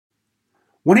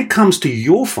When it comes to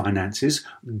your finances,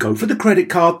 go for the credit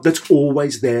card that's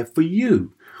always there for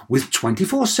you. With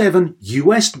 24/7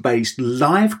 US-based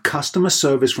live customer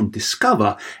service from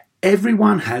Discover,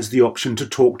 everyone has the option to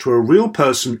talk to a real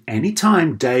person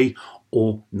anytime, day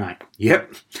or night.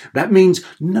 Yep, that means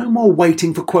no more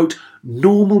waiting for, quote,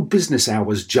 normal business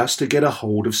hours just to get a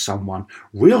hold of someone.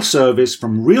 Real service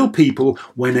from real people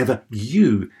whenever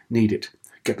you need it.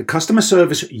 Get the customer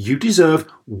service you deserve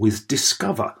with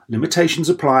Discover. Limitations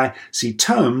apply. See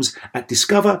terms at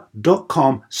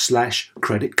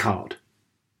discover.com/credit card.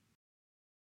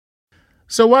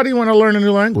 So why do you want to learn a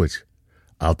new language?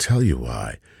 I'll tell you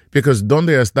why. Because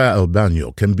 ¿Dónde está el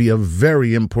baño? Can be a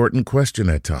very important question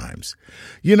at times.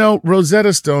 You know,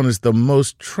 Rosetta Stone is the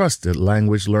most trusted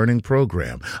language learning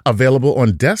program, available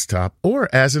on desktop or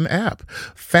as an app.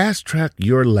 Fast-track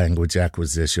your language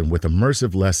acquisition with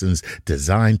immersive lessons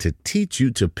designed to teach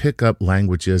you to pick up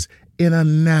languages in a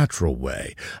natural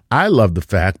way. I love the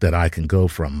fact that I can go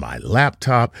from my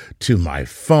laptop to my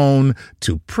phone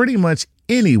to pretty much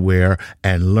anywhere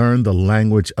and learn the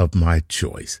language of my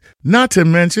choice. Not to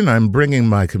mention, I'm bringing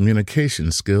my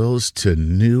communication skills to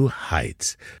new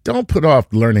heights. Don't put off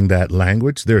learning that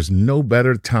language. There's no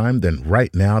better time than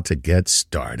right now to get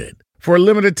started. For a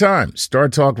limited time,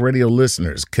 StarTalk Radio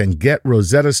listeners can get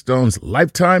Rosetta Stone's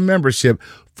lifetime membership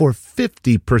for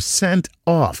 50%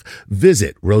 off.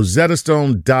 Visit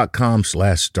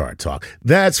rosettastone.com/StarTalk.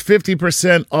 That's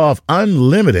 50% off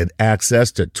unlimited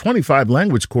access to 25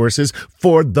 language courses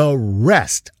for the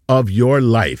rest of your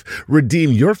life.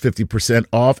 Redeem your 50%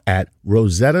 off at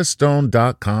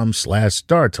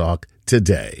rosettastone.com/StarTalk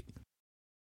today.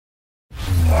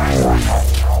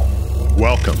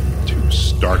 Welcome to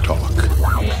StarTalk,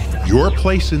 your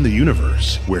place in the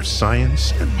universe where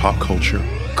science and pop culture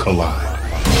collide.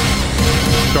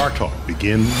 StarTalk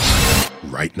begins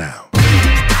right now.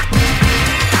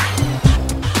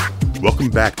 Welcome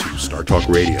back to StarTalk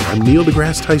Radio. I'm Neil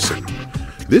deGrasse Tyson.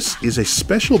 This is a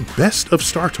special best of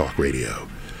StarTalk Radio.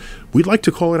 We'd like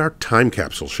to call it our time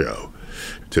capsule show.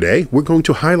 Today, we're going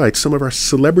to highlight some of our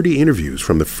celebrity interviews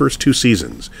from the first 2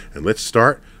 seasons. And let's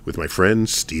start with my friend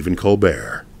Stephen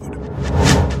Colbert.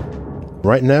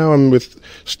 Right now, I'm with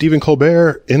Stephen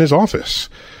Colbert in his office.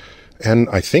 And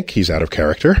I think he's out of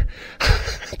character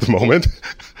at the moment.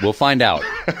 We'll find out.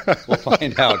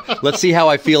 Let's see how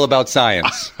I feel about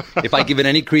science. If I give it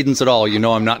any credence at all, you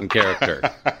know I'm not in character.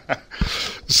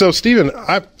 So, Stephen,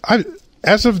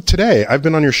 as of today, I've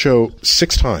been on your show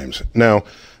 6 times. Now,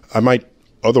 I might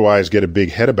otherwise get a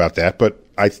big head about that, but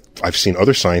I've seen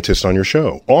other scientists on your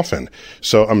show often.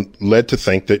 So I'm led to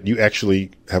think that you actually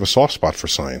have a soft spot for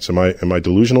science. Am I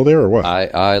delusional there or what?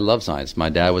 I love science. My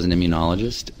dad was an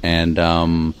immunologist, and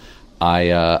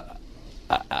I'm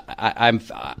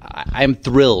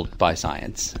thrilled by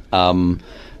science.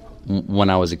 When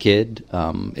I was a kid,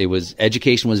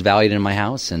 education was valued in my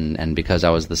house, and because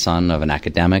I was the son of an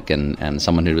academic and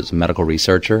someone who was a medical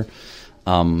researcher,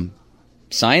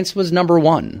 science was number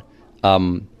one.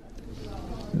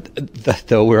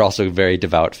 Though we're also a very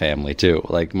devout family too.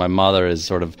 Like my mother is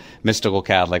sort of mystical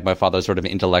Catholic. My father is sort of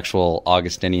intellectual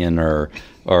Augustinian or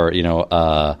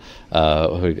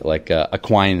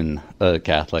Aquinan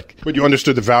Catholic. But you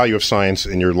understood the value of science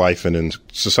in your life and in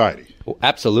society. Oh,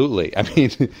 absolutely. I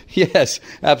mean, yes,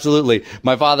 absolutely.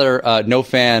 My father, no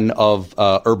fan of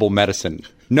herbal medicine.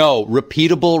 No,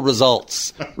 repeatable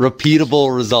results.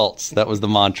 Repeatable results. That was the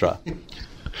mantra.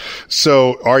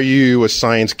 So are you a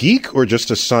science geek or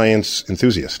just a science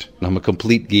enthusiast? I'm a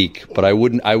complete geek, but I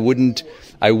wouldn't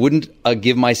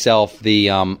give myself the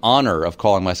honor of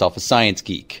calling myself a science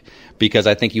geek, because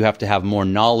I think you have to have more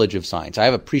knowledge of science. I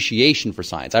have appreciation for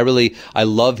science. I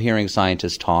love hearing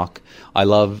scientists talk. I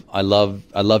love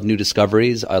new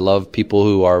discoveries. I love people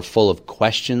who are full of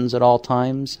questions at all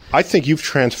times. I think you've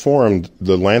transformed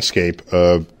the landscape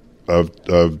of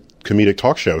comedic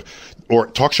talk shows, or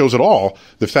talk shows at all.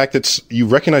 The fact that you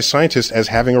recognize scientists as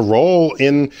having a role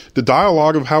in the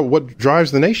dialogue of what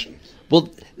drives the nation. Well,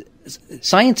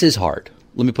 science is hard.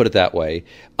 Let me put it that way.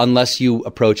 Unless you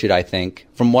approach it, I think,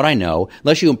 from what I know,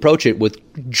 unless you approach it with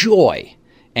joy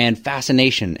and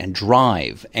fascination and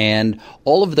drive and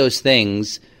all of those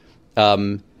things,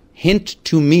 hint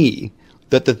to me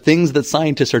that the things that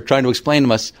scientists are trying to explain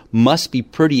to us must be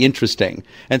pretty interesting.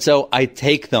 And so I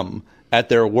take them at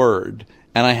their word,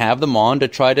 and I have them on to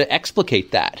try to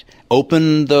explicate that,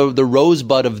 open the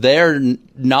rosebud of their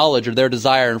knowledge or their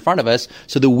desire in front of us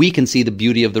so that we can see the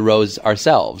beauty of the rose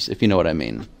ourselves, if you know what I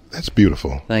mean. That's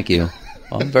beautiful. Thank you.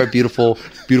 Well, very beautiful,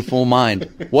 beautiful mind.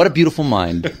 What a beautiful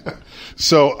mind.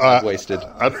 So wasted.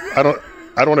 I don't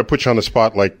want to put you on the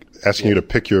spot like asking you to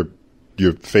pick your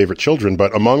your favorite children,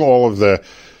 but among all of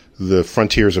the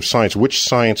frontiers of science,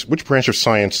 which branch of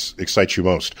science excites you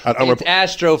most? It's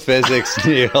astrophysics,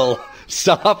 Neil.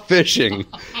 Stop fishing.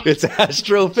 It's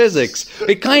astrophysics.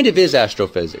 It kind of is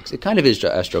astrophysics.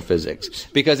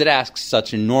 Because it asks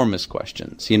such enormous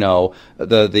questions. You know, So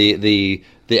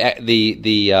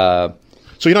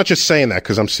you're not just saying that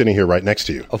because I'm sitting here right next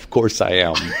to you. Of course I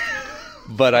am.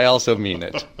 But I also mean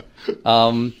it.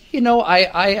 You know,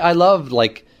 I love,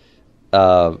 like,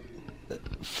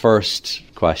 first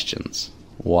questions.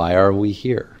 Why are we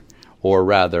here? Or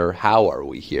rather, how are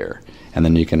we here? And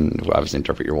then you can obviously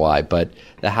interpret your why. But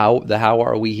the how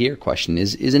are we here question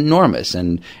is enormous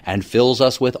and fills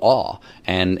us with awe.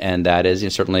 And that is, you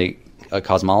know, certainly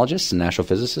cosmologists and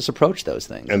astrophysicists approach those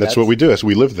things. And that's what we do.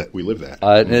 We live that.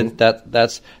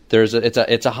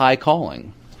 It's a high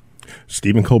calling.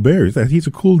 Stephen Colbert, he's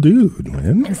a cool dude,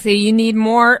 man. See, you need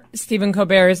more Stephen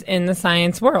Colberts in the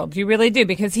science world. You really do,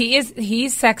 because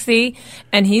he's sexy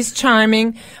and he's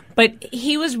charming, but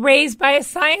he was raised by a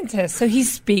scientist, so he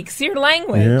speaks your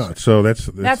language. Yeah, so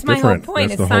that's my whole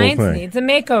point. Science needs a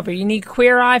makeover. You need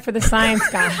queer eye for the science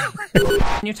guy.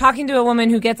 You're talking to a woman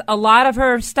who gets a lot of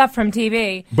her stuff from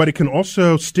TV. But it can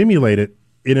also stimulate it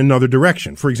in another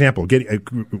direction. For example,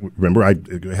 remember I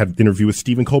had an interview with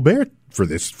Stephen Colbert for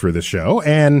this show,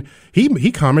 and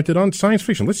he commented on science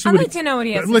fiction. Let's see I'd like to know what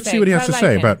he has to say. Let's see what he has to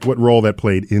say about what role that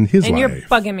played in his life. And you're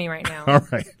bugging me right now. All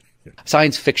right.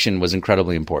 Science fiction was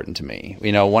incredibly important to me.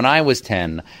 You know, when I was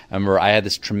 10, I remember I had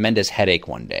this tremendous headache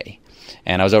one day.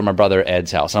 And I was over at my brother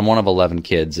Ed's house. I'm one of 11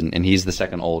 kids, and he's the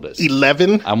second oldest.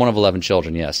 11? I'm one of 11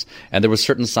 children, yes. And there were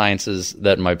certain sciences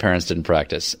that my parents didn't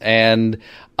practice. And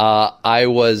I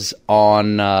was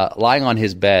lying on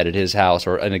his bed at his house,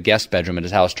 or in a guest bedroom at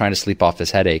his house, trying to sleep off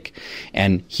this headache.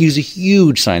 And he was a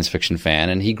huge science fiction fan,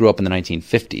 and he grew up in the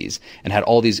 1950s and had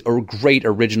all these great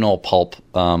original pulp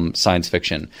science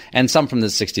fiction, and some from the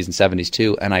 60s and 70s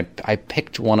too. And I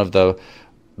picked one of the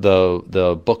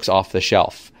books off the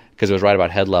shelf, because it was right about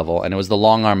head level, and it was The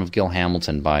Long Arm of Gil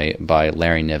Hamilton by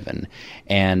Larry Niven.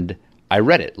 And I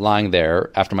read it lying there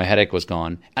after my headache was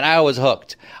gone, and I was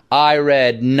hooked. I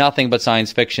read nothing but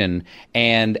science fiction,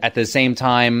 and at the same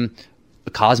time,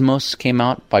 Cosmos came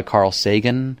out by Carl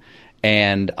Sagan,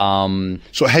 and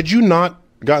so had you not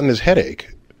gotten this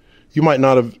headache, you might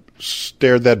not have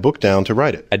stared that book down to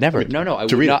write it. I'd never.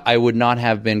 I would not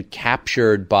have been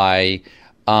captured by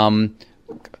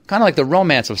kind of like the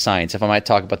romance of science, if I might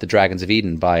talk about The Dragons of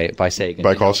Eden by Sagan.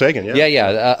 By Carl Sagan, yeah.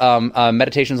 Yeah.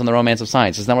 Meditations on the Romance of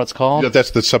Science. Isn't that what it's called? Yeah,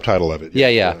 that's the subtitle of it.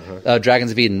 Yeah. Uh-huh.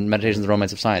 Dragons of Eden, Meditations on the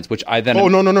Romance of Science, which I then... Oh,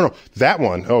 no. That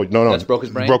one. Oh, no. That's Broke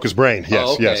His Brain? Broke His Brain, yes,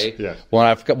 oh, okay. yes.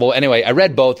 Well, anyway, I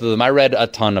read both of them. I read a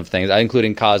ton of things,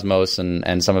 including Cosmos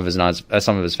and some of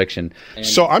his fiction.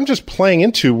 So I'm just playing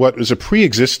into what is a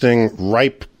pre-existing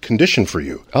ripe condition for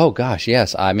you. Oh gosh,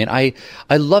 yes. I mean, I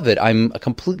love it. I'm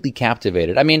completely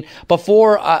captivated. I mean,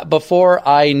 before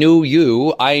I knew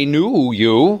you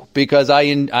because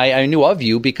I knew of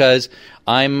you because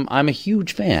I'm a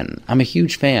huge fan. I'm a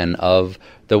huge fan of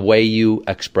the way you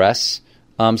express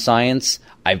science.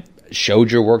 I've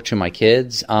showed your work to my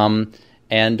kids, and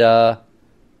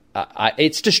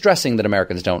it's distressing that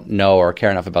Americans don't know or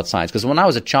care enough about science. Because when I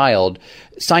was a child,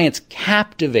 science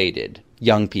captivated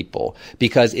young people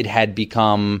because it had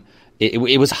become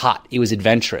it was hot, it was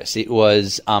adventurous, it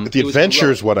was but the adventure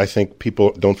is what I think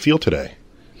people don't feel today.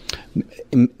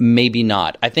 Maybe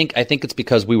not. I think it's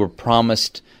because we were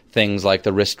promised things like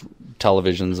the wrist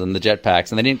televisions and the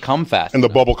jetpacks, and they didn't come fast and enough.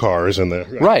 The bubble cars and the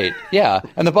right, yeah,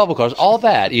 and the bubble cars, all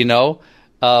that, you know.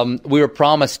 We were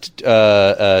promised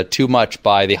too much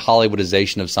by the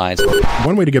Hollywoodization of science.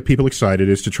 One way to get people excited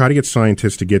is to try to get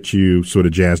scientists to get you sort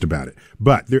of jazzed about it.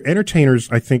 But their entertainers,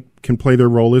 I think, can play their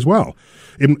role as well.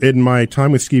 In my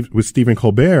time with Stephen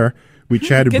Colbert, we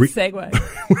chatted. Good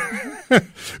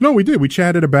segue. No, we did. We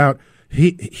chatted about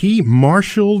he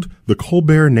marshaled the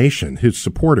Colbert Nation, his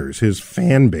supporters, his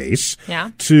fan base,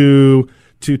 to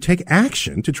take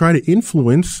action to try to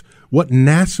influence what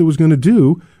NASA was going to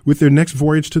do with their next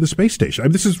voyage to the space station. I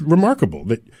mean, this is remarkable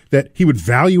that he would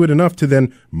value it enough to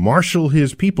then marshal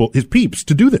his peeps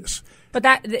to do this. But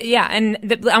I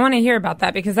want to hear about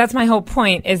that, because that's my whole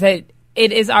point, is that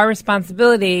it is our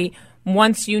responsibility,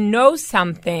 once you know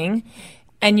something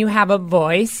and you have a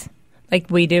voice, like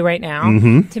we do right now,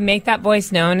 to make that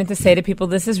voice known and to say to people,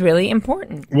 this is really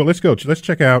important. Well, let's go. Let's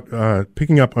check out,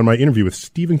 picking up on my interview with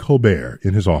Stephen Colbert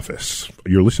in his office.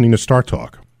 You're listening to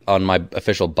StarTalk. On my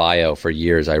official bio for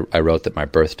years, I wrote that my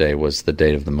birthday was the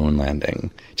date of the moon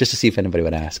landing, just to see if anybody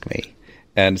would ask me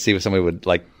and see if somebody would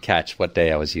catch what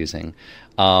day I was using.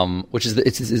 which is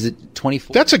is it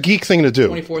 24th? That's a geek thing to do.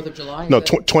 24th of July? No,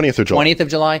 20th of July. 20th of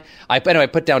July? I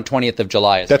put down 20th of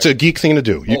July. That's a geek thing to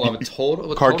do. I'm a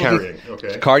total card carrying.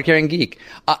 Okay. Card carrying geek.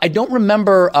 I don't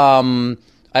remember.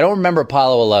 I don't remember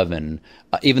Apollo 11.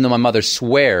 Even though my mother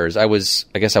swears, I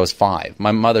guess I was 5.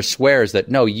 My mother swears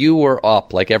that, no, you were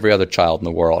up like every other child in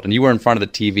the world, and you were in front of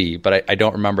the TV, but I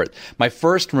don't remember it. My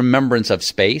first remembrance of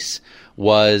space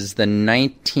was the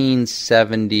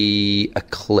 1970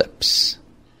 eclipse.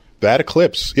 That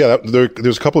eclipse. Yeah,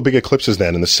 there's a couple of big eclipses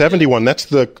then. And the 71, I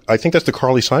think that's the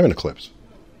Carly Simon eclipse.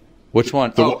 Which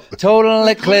one? Total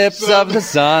eclipse of the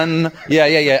sun.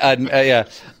 Yeah.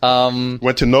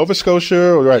 Went to Nova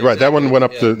Scotia. Right. That one went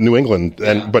up to New England,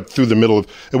 but through the middle of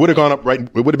it would have gone up right.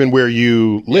 It would have been where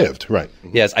you lived, right?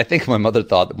 Yes, I think my mother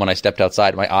thought that when I stepped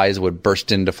outside, my eyes would burst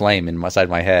into flame inside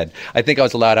my head. I think I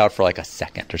was allowed out for like a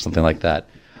second or something like that.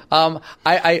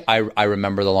 I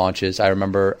remember the launches. I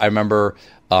remember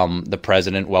the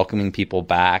president welcoming people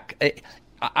back.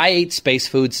 I ate space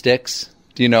food sticks.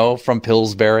 From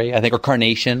Pillsbury, I think, or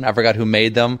Carnation. I forgot who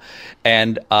made them.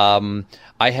 And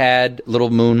I had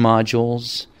little moon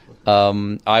modules.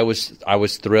 I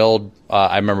was thrilled.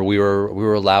 I remember we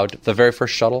were allowed the very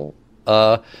first shuttle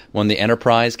when the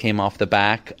Enterprise came off the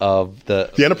back of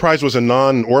the Enterprise was a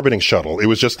non-orbiting shuttle. It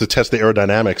was just to test the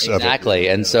aerodynamics of it. Exactly.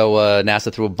 And so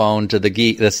NASA threw a bone to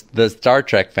the Star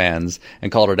Trek fans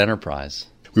and called it Enterprise.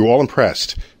 We were all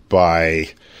impressed by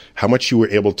how much you were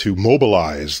able to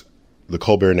mobilize the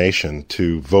Colbert Nation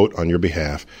to vote on your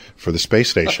behalf for the space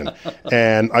station.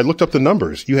 And I looked up the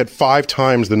numbers. You had 5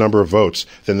 times the number of votes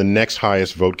than the next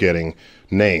highest vote-getting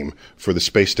name for the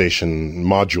space station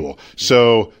module.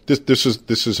 So this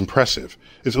is impressive.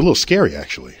 It's a little scary,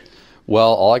 actually.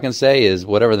 Well, all I can say is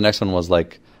whatever the next one was,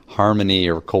 like harmony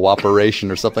or cooperation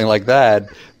or something like that,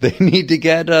 they need to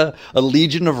get a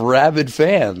legion of rabid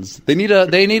fans. They need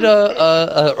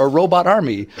a robot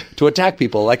army to attack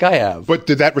people like I have. But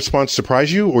did that response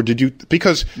surprise you, or did you?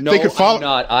 Because no, they could follow.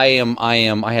 I'm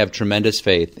not. I have tremendous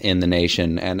faith in the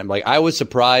nation, and I was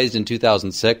surprised in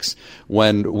 2006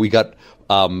 when we got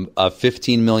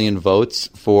 15 million votes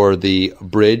for the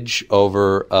bridge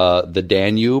over the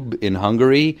Danube in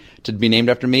Hungary to be named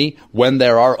after me, when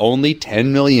there are only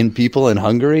 10 million people in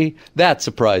Hungary. That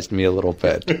surprised me a little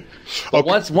bit.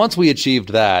 But once we achieved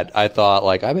that, I thought,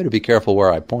 I better be careful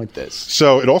where I point this.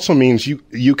 So it also means you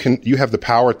have the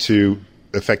power to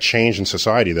affect change in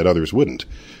society that others wouldn't.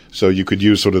 So you could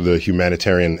use sort of the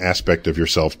humanitarian aspect of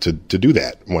yourself to do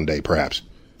that one day, perhaps.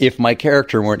 If my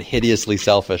character weren't hideously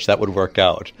selfish, that would work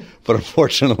out. But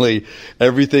unfortunately,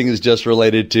 everything is just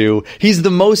related to, he's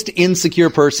the most insecure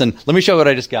person. Let me show you what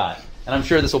I just got. And I'm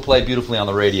sure this will play beautifully on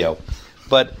the radio.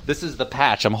 But this is the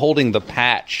patch. I'm holding the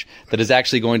patch that is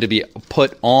actually going to be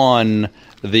put on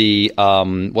the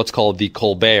what's called the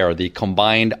Colbert, the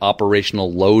Combined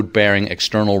Operational Load-Bearing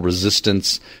External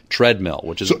Resistance Treadmill,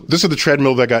 which is... So this is the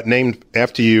treadmill that got named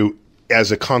after you as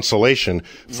a consolation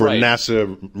for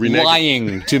NASA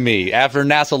lying to me after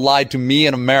NASA lied to me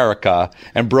in America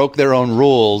and broke their own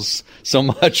rules so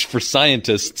much for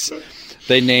scientists.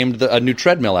 They named a new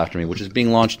treadmill after me, which is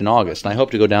being launched in August, and I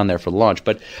hope to go down there for the launch.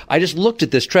 But I just looked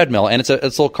at this treadmill, and it's a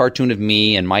little cartoon of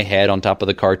me and my head on top of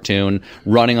the cartoon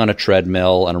running on a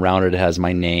treadmill, and around it has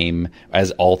my name,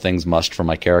 as all things must for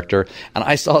my character. And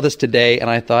I saw this today, and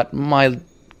I thought, my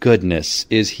goodness,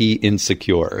 is he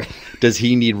insecure? Does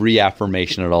he need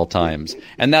reaffirmation at all times?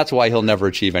 And that's why he'll never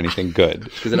achieve anything good,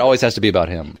 because it always has to be about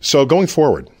him. So going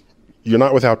forward, you're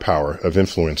not without power of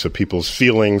influence of people's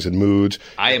feelings and moods.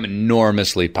 I am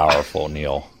enormously powerful,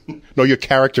 Neil. No, your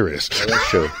character is. Oh, that's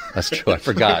true. That's true. I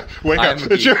forgot. Wake up.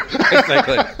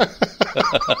 Exactly.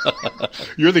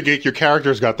 You're the geek. Your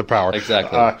character's got the power.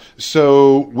 Exactly.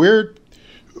 So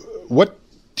what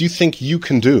do you think you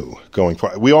can do going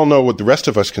forward? We all know what the rest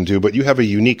of us can do, but you have a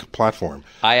unique platform.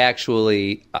 I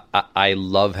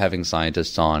love having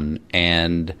scientists on,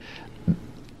 and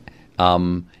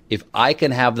if I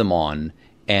can have them on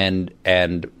and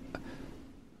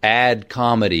add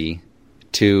comedy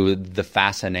to the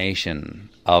fascination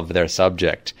of their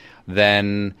subject,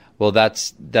 then, well,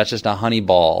 that's just a honey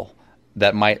ball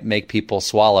that might make people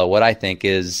swallow what I think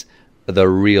is the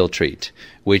real treat,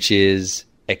 which is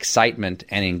excitement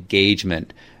and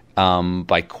engagement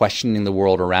by questioning the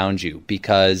world around you,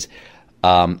 because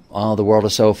the world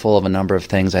is so full of a number of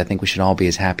things. I think we should all be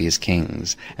as happy as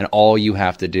kings, and all you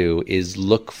have to do is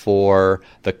look for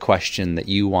the question that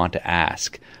you want to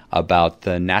ask about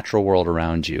the natural world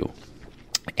around you,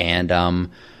 and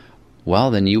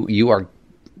then you are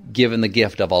given the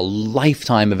gift of a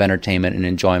lifetime of entertainment and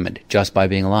enjoyment just by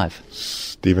being alive.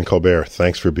 Stephen Colbert,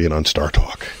 thanks for being on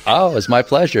StarTalk. Oh, it's my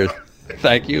pleasure.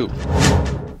 Thank you.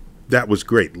 That was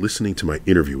great, listening to my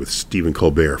interview with Stephen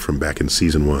Colbert from back in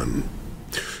season 1.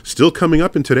 Still coming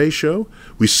up in today's show,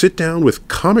 we sit down with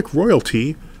comic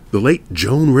royalty, the late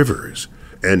Joan Rivers,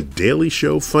 and Daily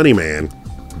Show funny man,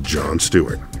 Jon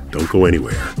Stewart. Don't go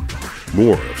anywhere.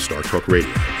 More of StarTalk Radio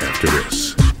after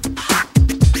this.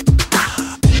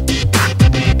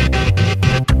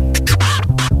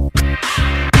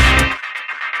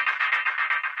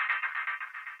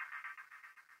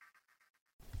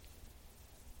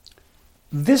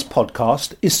 This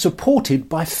podcast is supported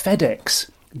by FedEx.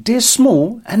 Dear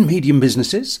small and medium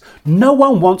businesses, no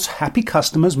one wants happy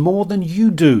customers more than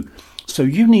you do. So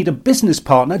you need a business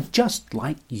partner just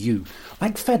like you,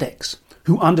 like FedEx,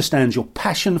 who understands your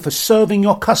passion for serving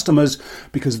your customers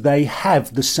because they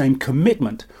have the same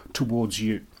commitment towards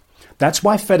you. That's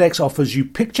why FedEx offers you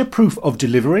picture proof of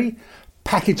delivery,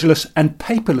 packageless and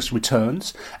paperless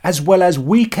returns, as well as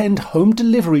weekend home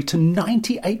delivery to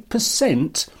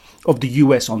 98% of the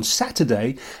US on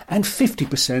Saturday and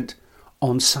 50%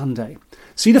 on Sunday.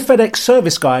 See the FedEx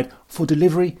service guide for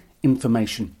delivery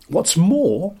information. What's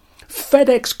more,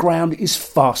 FedEx Ground is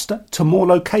faster to more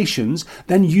locations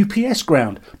than UPS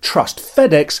Ground. Trust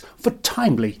FedEx for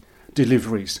timely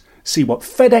deliveries. See what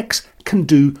FedEx can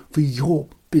do for your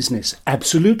business.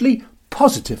 Absolutely,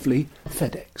 positively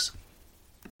FedEx.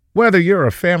 Whether you're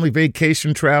a family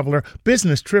vacation traveler,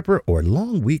 business tripper, or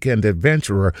long weekend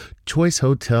adventurer, Choice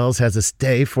Hotels has a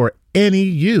stay for any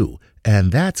you.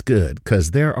 And that's good, because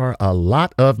there are a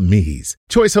lot of me's.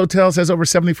 Choice Hotels has over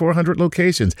 7,400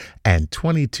 locations and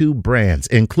 22 brands,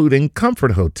 including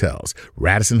Comfort Hotels,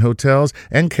 Radisson Hotels,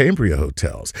 and Cambria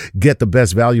Hotels. Get the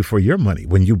best value for your money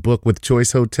when you book with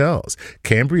Choice Hotels.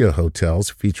 Cambria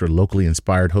Hotels feature locally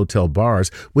inspired hotel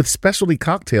bars with specialty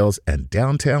cocktails and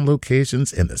downtown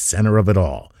locations in the center of it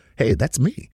all. Hey, that's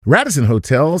me. Radisson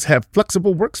Hotels have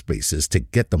flexible workspaces to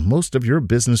get the most of your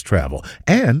business travel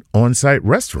and on-site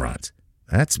restaurants.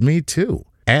 That's me too.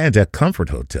 And at Comfort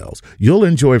Hotels, you'll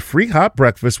enjoy free hot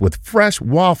breakfast with fresh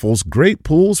waffles, great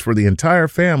pools for the entire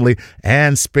family,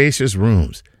 and spacious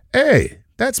rooms. Hey,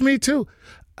 that's me too.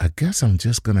 I guess I'm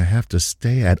just going to have to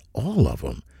stay at all of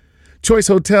them. Choice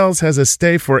Hotels has a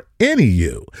stay for any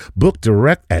you. Book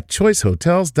direct at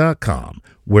choicehotels.com,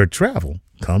 where travel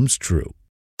comes true.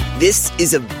 This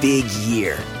is a big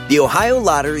year. The Ohio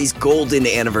Lottery's golden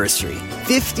anniversary.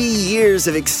 50 years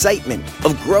of excitement,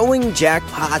 of growing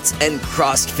jackpots and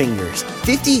crossed fingers.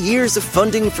 50 years of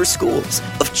funding for schools,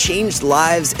 of changed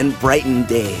lives and brightened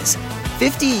days.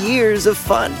 50 years of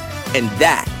fun, and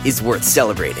that is worth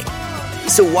celebrating.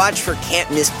 So watch for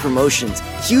can't-miss promotions,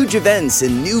 huge events,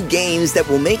 and new games that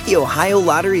will make the Ohio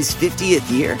Lottery's 50th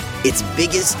year its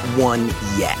biggest one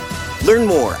yet. Learn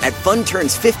more at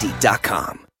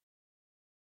funturns50.com.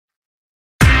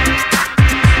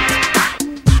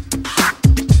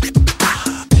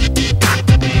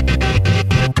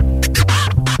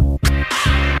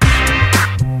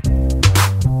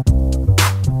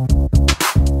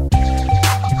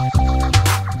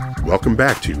 Welcome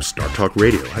back to StarTalk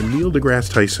Radio. I'm Neil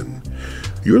deGrasse Tyson.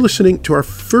 You're listening to our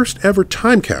first ever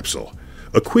time capsule,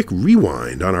 a quick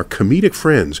rewind on our comedic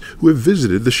friends who have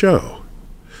visited the show.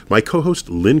 My co-host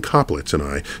Lynn Koplitz and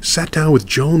I sat down with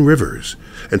Joan Rivers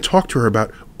and talked to her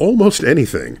about almost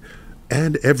anything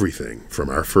and everything from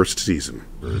our first season.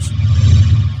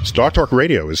 StarTalk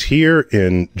Radio is here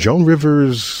in Joan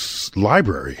Rivers'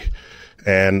 library,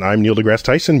 and I'm Neil deGrasse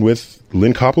Tyson with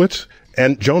Lynn Koplitz.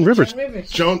 And Joan Rivers.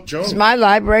 Joan. It's my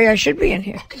library. I should be in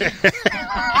here.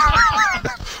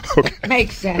 Okay.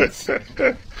 Makes sense.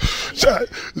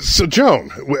 So Joan,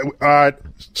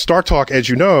 StarTalk, as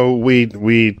you know,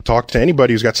 we talk to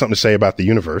anybody who's got something to say about the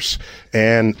universe,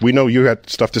 and we know you got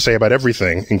stuff to say about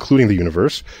everything, including the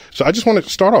universe. So I just want to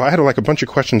start off. I had a bunch of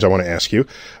questions I want to ask you.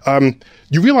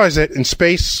 You realize that in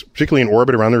space, particularly in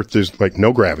orbit around Earth, there's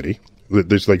no gravity.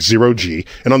 There's 0 G,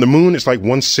 and on the moon it's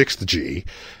 1/6 G,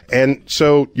 and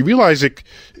so you realize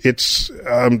it's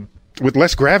with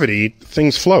less gravity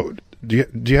things float. Do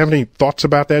you have any thoughts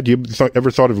about that? Do you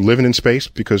ever thought of living in space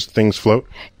because things float?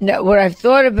 No, what I've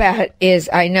thought about is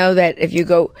I know that if you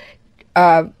go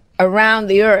around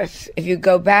the Earth, if you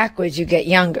go backwards, you get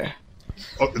younger.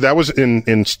 Oh, that was in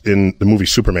the movie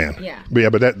Superman. Yeah.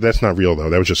 But that's not real though.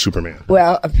 That was just Superman.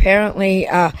 Well, apparently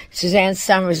Suzanne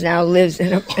Summers now lives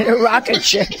in a rocket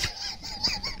ship.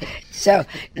 So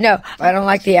no, I don't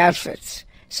like the outfits.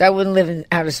 So I wouldn't live in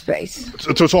outer space.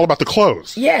 So it's all about the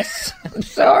clothes. Yes, I'm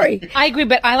sorry. I agree,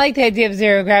 but I like the idea of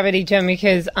zero gravity, Jim,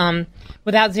 because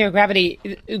without zero gravity,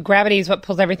 gravity is what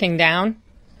pulls everything down.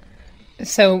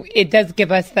 So it does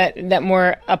give us that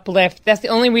more uplift. That's the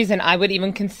only reason I would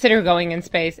even consider going in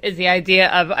space is the idea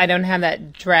of I don't have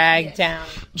that drag down.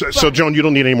 So, Joan, you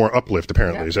don't need any more uplift,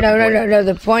 apparently. Is that the point? No.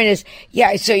 The point is,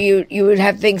 so you would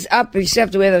have things up, but you still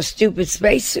have to wear those stupid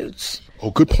spacesuits.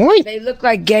 Oh, good point. They look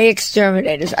like gay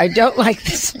exterminators. I don't like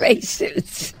the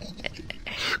spacesuits.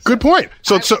 Good point.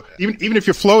 So even if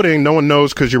you're floating, no one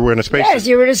knows because you're wearing a spacesuit. Yes,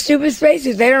 you're in a stupid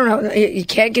spacesuit. They don't know. You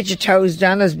can't get your toes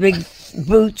done. Those big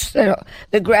boots,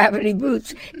 the gravity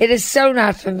boots. It is so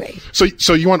not for me.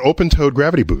 So you want open-toed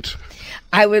gravity boots?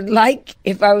 I would like,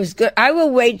 if I was good, I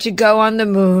will wait to go on the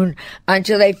moon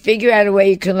until they figure out a way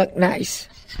you can look nice.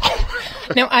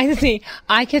 No,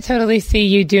 I could totally see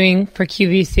you doing for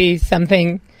QVC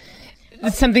something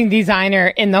designer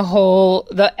in the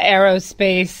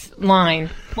aerospace line.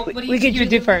 What do you think you would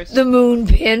do first? The moon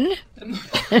pin.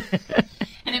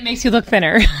 And it makes you look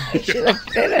thinner.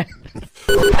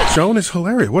 Joan is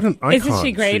hilarious. What an icon. Isn't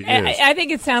she great? She is. I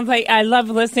think it sounds like I love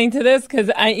listening to this because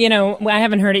I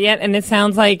haven't heard it yet, and it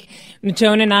sounds like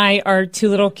Joan and I are two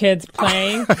little kids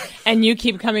playing, and you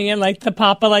keep coming in like the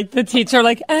papa, like the teacher,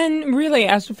 like, and really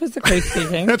astrophysically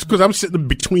speaking. That's because I'm sitting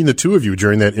between the two of you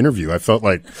during that interview. I felt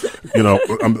like,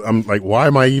 I'm like, why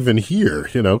am I even here?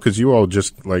 Because you all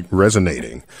just like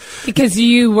resonating. Because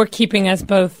you were keeping us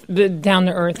both down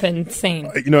to earth and sane.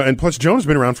 And plus Joan's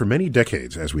been around for many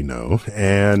decades, as we know.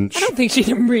 And I don't think she'd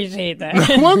appreciate that.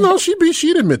 Well, no,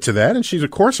 she'd admit to that, and she's of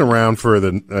course around for in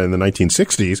the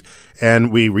 1960s.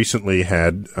 And we recently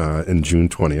had in July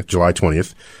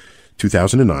 20th,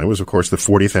 2009 was of course the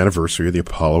 40th anniversary of the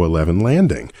Apollo 11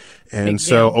 landing, and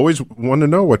so always wanted to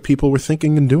know what people were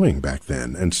thinking and doing back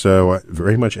then. And so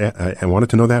very much I wanted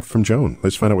to know that from Joan.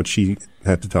 Let's find out what she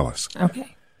had to tell us.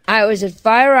 Okay. I was at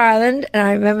Fire Island, and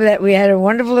I remember that we had a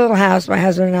wonderful little house, my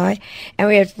husband and I, and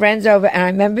we had friends over, and I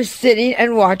remember sitting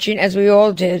and watching, as we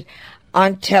all did,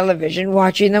 on television,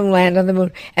 watching them land on the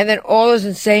moon. And then all those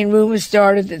insane rumors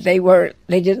started that they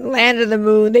didn't land on the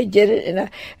moon. They did it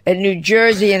in New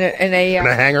Jersey in a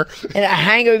hangar. In a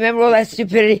hangar. Remember all that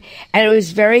stupidity? And it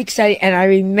was very exciting. And I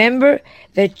remember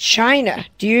that China,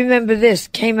 do you remember this,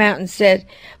 came out and said,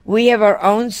 we have our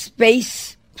own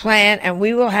space plan, and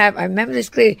we will have, I remember this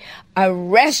clearly, a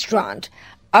restaurant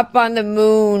up on the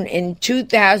moon in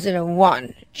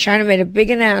 2001. China made a big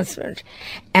announcement,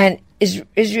 and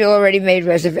Israel already made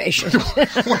reservations. But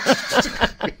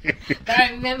I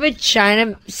remember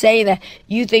China saying that,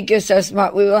 you think you're so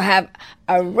smart, we will have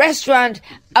a restaurant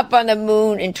up on the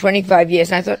moon in 25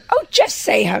 years. And I thought, just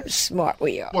say how smart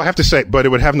we are. Well, I have to say, but it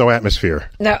would have no atmosphere.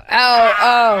 No,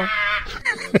 oh.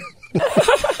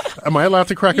 Am I allowed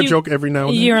to crack a joke every now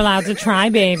and then? You're allowed to try,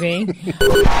 baby.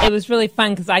 It was really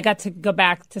fun because I got to go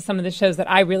back to some of the shows that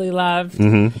I really loved,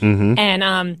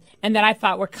 and that I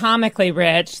thought were comically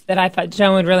rich, that I thought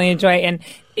Joan would really enjoy. And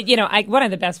one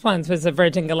of the best ones was the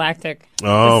Virgin Galactic.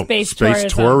 Oh, space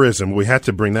tourism. We had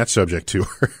to bring that subject to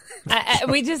her.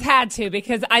 We just had to,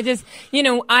 because I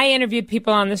interviewed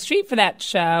people on the street for that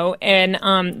show,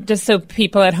 and just so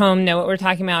people at home know what we're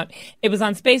talking about, it was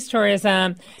on space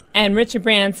tourism, and Richard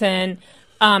Branson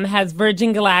has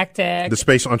Virgin Galactic.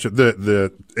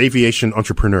 The aviation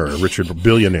entrepreneur, Richard,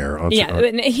 billionaire.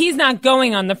 He's not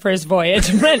going on the first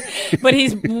voyage, but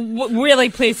he's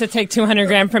really pleased to take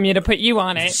 $200,000 from you to put you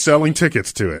on it. Selling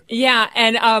tickets to it. Yeah,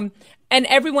 and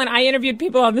everyone, I interviewed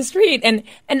people on the street, and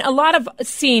a lot of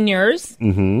seniors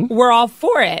were all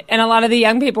for it. And a lot of the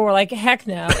young people were like, heck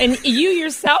no. And you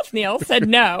yourself, Neil, said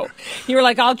no. You were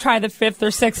like, I'll try the fifth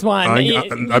or sixth one.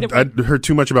 I'd heard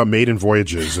too much about maiden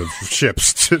voyages of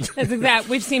ships. That's exact.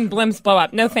 We've seen blimps blow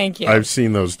up. No, thank you. I've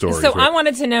seen those stories. So I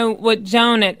wanted to know what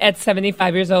Joan at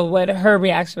 75 years old, what her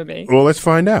reaction would be. Well, let's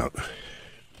find out.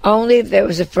 Only if there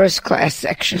was a first class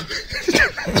section.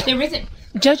 There isn't.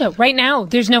 Jojo, right now,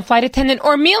 there's no flight attendant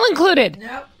or meal included.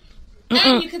 Nope.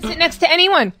 And you can sit next to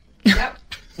anyone.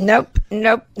 Nope.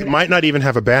 It might not even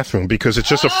have a bathroom because it's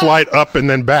just a flight up and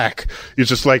then back. It's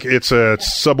just like it's a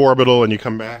suborbital and you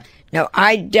come back. No,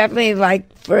 I definitely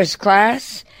like first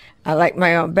class. I like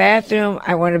my own bathroom.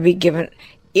 I want to be given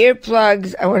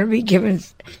earplugs. I want to be given...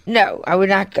 No, I would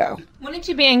not go. Wouldn't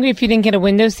you be angry if you didn't get a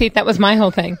window seat? That was my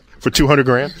whole thing. For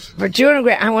 $200,000? For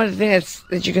 $200,000, I want a thing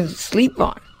that you can sleep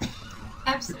on.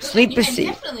 Absolutely. Sleeper seat.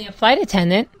 Definitely a flight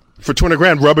attendant. For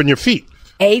 $200,000, rubbing your feet.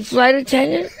 A flight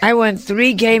attendant? I want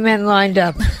 3 gay men lined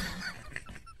up.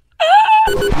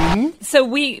 So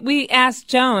we asked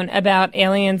Joan about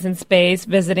aliens in space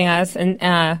visiting us, and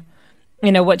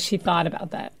what she thought about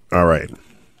that. All right.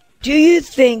 Do you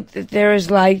think that there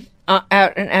is life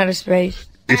out in outer space?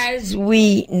 as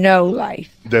we know life?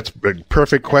 That's a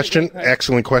perfect question.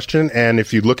 Excellent question. And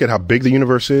if you look at how big the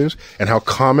universe is and how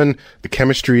common the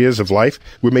chemistry is of life,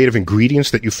 we're made of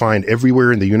ingredients that you find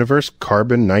everywhere in the universe.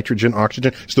 Carbon, nitrogen,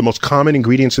 oxygen. It's the most common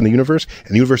ingredients in the universe. And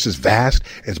the universe is vast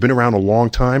and it's been around a long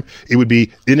time. It would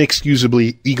be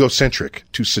inexcusably egocentric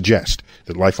to suggest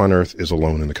that life on Earth is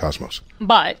alone in the cosmos.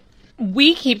 But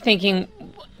we keep thinking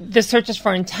the search is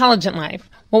for intelligent life.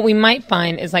 What we might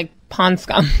find is like pond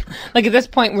scum. Like at this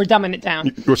point, we're dumbing it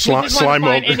down. Or slime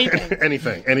mold,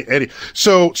 anything.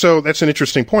 So that's an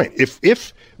interesting point.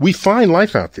 If we find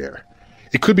life out there,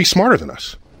 it could be smarter than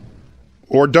us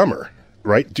or dumber,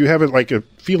 right? Do you have a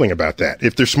feeling about that?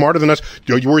 If they're smarter than us,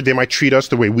 are you worried they might treat us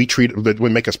the way we that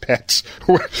would make us pets?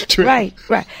 Right.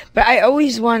 But I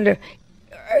always wonder,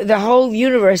 the whole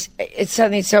universe, it's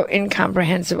something so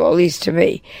incomprehensible, at least to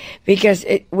me, because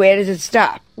where does it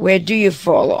stop? Where do you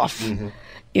fall off? Mm-hmm.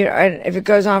 And if it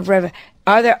goes on forever,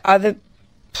 are there other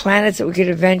planets that we could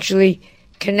eventually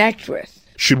connect with?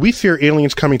 Should we fear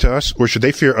aliens coming to us, or should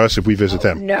they fear us if we visit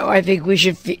them? No, I think we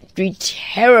should be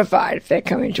terrified if they're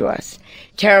coming to us.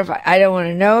 Terrified. I don't want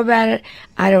to know about it.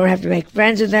 I don't have to make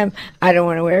friends with them. I don't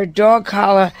want to wear a dog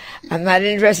collar. I'm not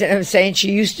interested in them saying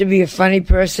she used to be a funny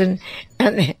person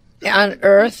on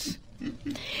Earth.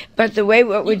 But the way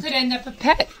you could end up a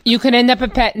pet. You could end up a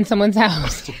pet in someone's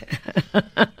house.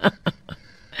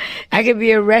 I could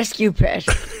be a rescue pet.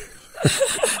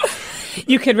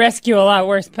 You could rescue a lot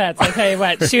worse pets. I tell you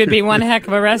what, she would be one heck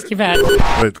of a rescue pet.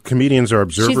 But comedians are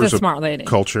observers smart lady. Of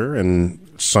culture, and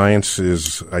science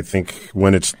is, I think,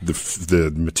 when it's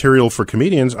the material for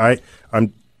comedians,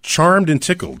 I'm charmed and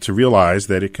tickled to realize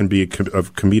that it can be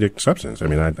of comedic substance. I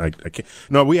mean, I can't.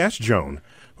 No, we asked Joan.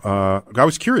 I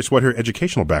was curious what her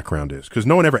educational background is, because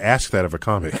no one ever asks that of a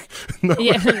comic. No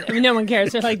one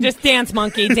cares. They're like, just dance,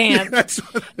 monkey, dance.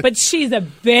 But she's a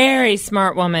very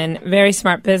smart woman, very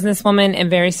smart businesswoman, and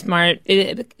very smart.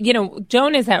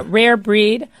 Joan is that rare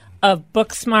breed of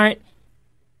book smart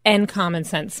and common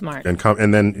sense smart.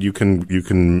 And then you can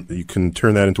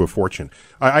turn that into a fortune.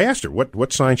 I asked her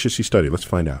what science should she study. Let's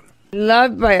find out.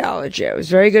 Loved biology. I was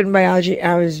very good in biology.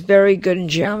 I was very good in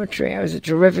geometry. I was a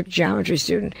terrific geometry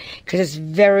student because it's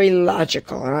very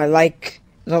logical, and I like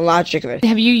the logic of it.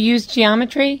 Have you used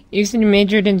geometry? You said you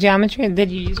majored in geometry.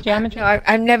 Did you use geometry? No,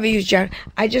 I've never used geometry.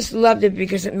 I just loved it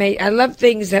because I love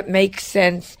things that make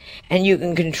sense and you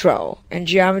can control. And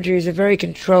geometry is a very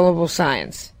controllable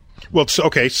science. Well,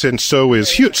 okay, since so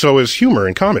is humor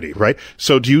and comedy, right?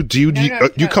 So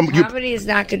comedy is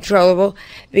not controllable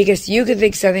because you can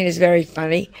think something is very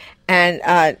funny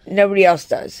and nobody else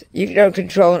does. You don't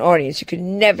control an audience. You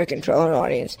can never control an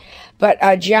audience. But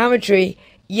geometry,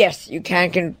 yes, you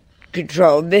can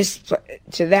control this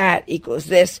to that equals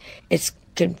this. It's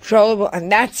controllable, and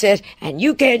that's it. And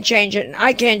you can't change it, and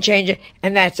I can't change it,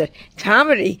 and that's it.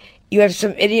 Comedy, you have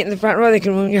some idiot in the front row that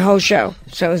can ruin your whole show.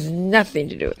 So it has nothing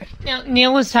to do with it. Now,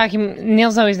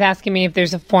 Neil's always asking me if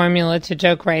there's a formula to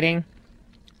joke writing.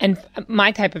 And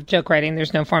my type of joke writing,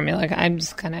 there's no formula.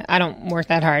 I don't work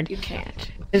that hard. You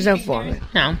can't. There's no formula.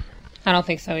 No, I don't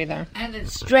think so either. And the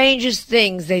strangest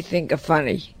things they think are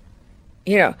funny.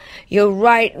 You'll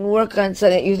write and work on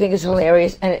something that you think is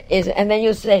hilarious, and it isn't. And then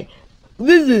you'll say,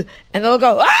 and they'll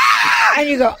go, ah! And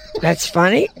you go, that's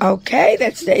funny? Okay,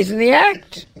 that stays in the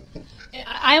act.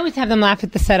 I always have them laugh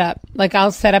at the setup. Like,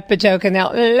 I'll set up a joke and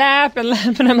they'll laugh,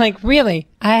 and I'm like, really?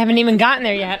 I haven't even gotten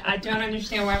there yet. I don't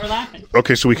understand why we're laughing.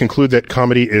 Okay, so we conclude that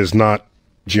comedy is not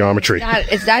geometry.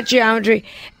 It's not geometry.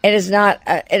 It is not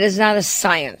a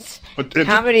science.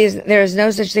 Comedy there is no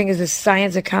such thing as a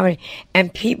science of comedy.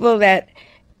 And people that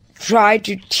try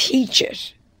to teach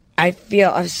it, I feel,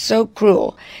 are so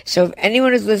cruel. So if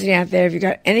anyone is listening out there, if you've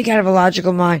got any kind of a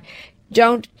logical mind,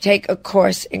 don't take a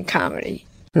course in comedy.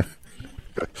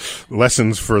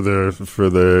 Lessons for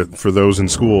those in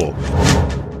school.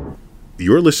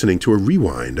 You're listening to a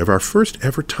rewind of our first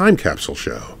ever time capsule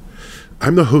show.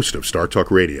 I'm the host of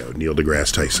StarTalk Radio, Neil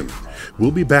deGrasse Tyson.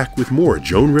 We'll be back with more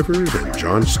Joan Rivers and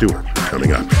Jon Stewart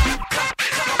coming up.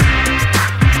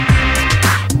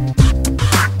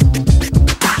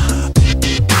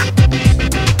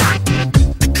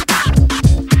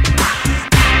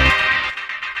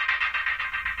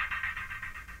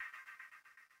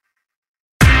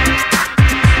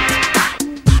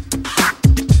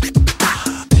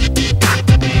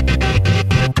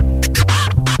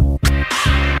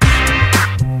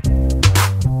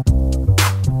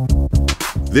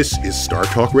 This is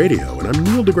StarTalk Radio, and I'm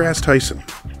Neil deGrasse Tyson.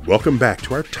 Welcome back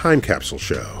to our time capsule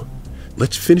show.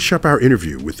 Let's finish up our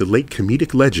interview with the late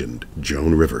comedic legend,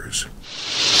 Joan Rivers.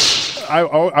 I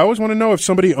always want to know if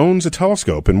somebody owns a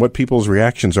telescope and what people's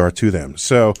reactions are to them.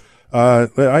 So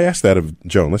I asked that of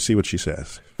Joan. Let's see what she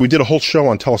says. We did a whole show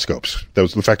on telescopes. That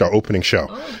was, in fact, our opening show.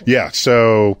 Oh. Yeah,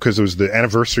 so because it was the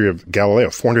anniversary of Galileo,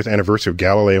 400th anniversary of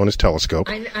Galileo and his telescope.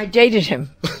 I dated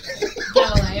him.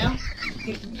 Galileo?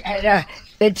 And,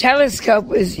 the telescope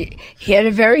was, he had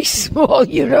a very small,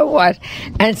 you know what,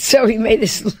 and so he made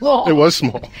this long. It was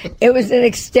small. It was an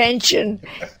extension.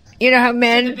 You know how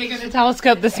men... The bigger the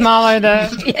telescope, the smaller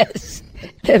the... Yes,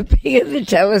 the bigger the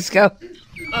telescope.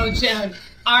 Oh, Joan.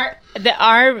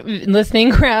 Our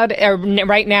listening crowd are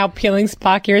right now peeling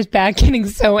Spock ears back, getting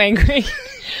so angry.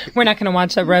 We're not going to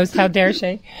watch that roast. How dare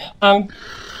she?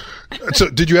 So,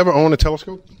 did you ever own a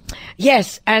telescope?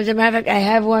 Yes, as a matter of fact, I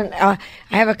have one. I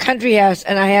have a country house,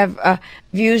 and I have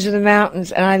views of the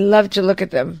mountains, and I love to look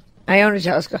at them. I own a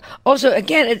telescope. Also,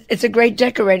 again, it's a great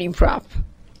decorating prop.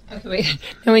 Okay, wait.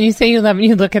 And when you say you love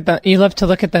to look at them, you love to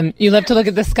look at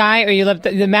the sky, or you love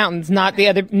the mountains, not the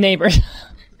other neighbors.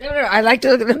 No, I like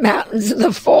to look at the mountains in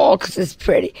the fall because it's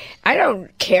pretty. I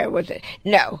don't care what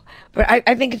but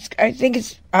I think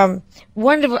it's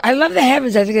wonderful. I love the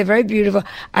heavens. I think they're very beautiful.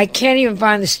 I can't even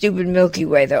find the stupid Milky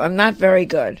Way, though. I'm not very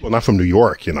good. Well, not from New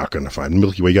York. You're not going to find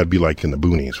Milky Way. You got to be like in the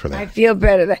boonies for that. I feel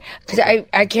better because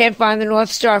I can't find the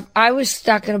North Star. If I was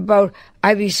stuck in a boat,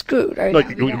 I'd be screwed.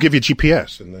 We'll give you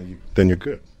GPS, and then you're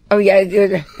good. Oh, yeah.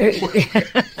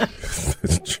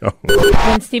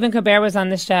 When Stephen Colbert was on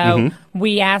the show,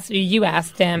 you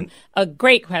asked him a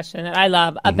great question that I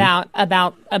love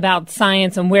about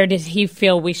science and where does he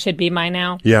feel we should be by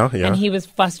now? Yeah. And he was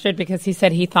flustered because he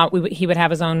said he thought he would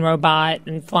have his own robot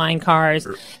and flying cars.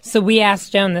 So we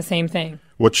asked Joan the same thing.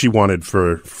 What she wanted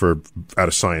for out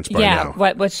of science by now.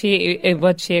 What she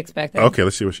expected. Okay,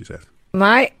 let's see what she says.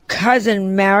 My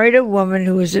cousin married a woman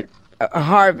who was at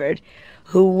Harvard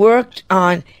who worked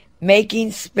on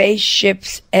making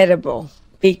spaceships edible,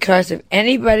 because if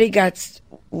anybody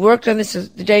worked on this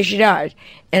the day she died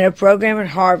in a program at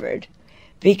Harvard,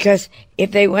 because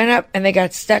if they went up and they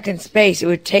got stuck in space, it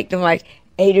would take them like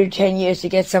 8 or 10 years to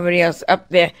get somebody else up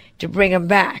there to bring them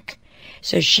back.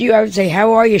 So I would say,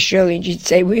 "How are you, Shirley?" And she'd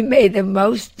say, "We made the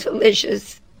most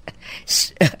delicious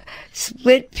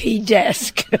split pea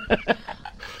desk."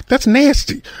 That's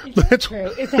nasty. That's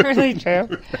true. It's really true.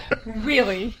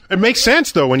 Really. It makes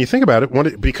sense, though, when you think about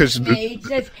it, because...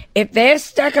 If they're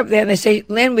stuck up there and they say,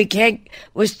 "Lynn,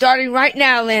 we're starting right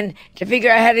now, Lynn, to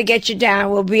figure out how to get you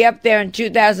down. We'll be up there in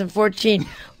 2014.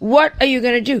 What are you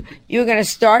going to do? You're going to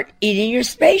start eating your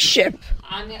spaceship."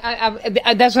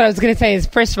 That's what I was going to say is,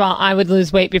 first of all, I would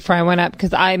lose weight before I went up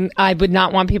because I would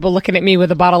not want people looking at me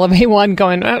with a bottle of A1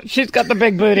 going, "Oh, she's got the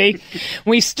big booty."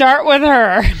 We start with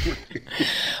her.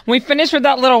 We finish with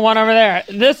that little one over there.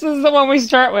 This is the one we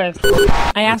start with.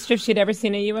 I asked her if she'd ever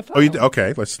seen a UFO. Oh,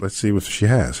 okay. Let's see if she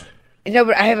has. No,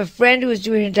 but I have a friend who is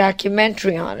doing a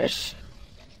documentary on it.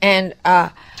 And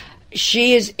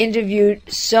she has interviewed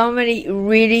so many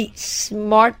really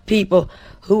smart people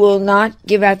who will not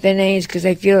give out their names because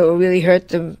they feel it will really hurt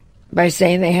them by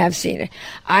saying they have seen it.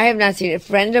 I have not seen it. A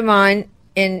friend of mine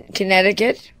in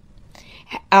Connecticut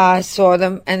saw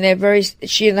them, and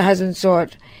she and the husband saw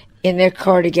it in their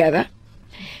car together.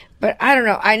 But I don't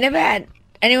know. I never had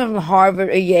anyone from Harvard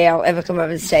or Yale ever come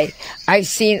up and say, "I've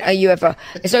seen a UFO."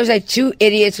 It's always like two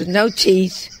idiots with no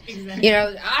teeth. Exactly.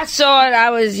 I saw it. I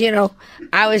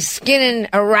was skinning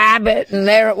a rabbit, and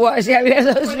there it was. Yeah,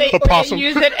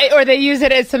 or they use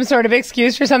it as some sort of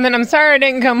excuse for something. "I'm sorry I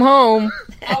didn't come home.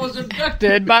 I was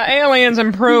abducted by aliens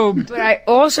and probed." But I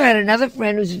also had another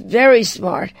friend who's very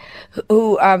smart,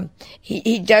 who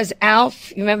he does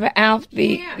Alf. You remember Alf,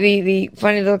 the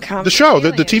funny little comedy? The show,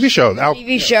 the TV show, Alf. The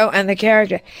TV show and the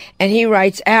character, and he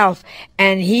writes Alf,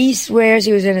 and he swears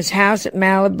he was in his house at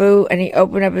Malibu, and he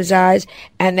opened up his eyes,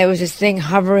 and there was this thing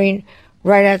hovering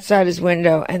right outside his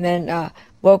window, and then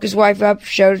woke his wife up,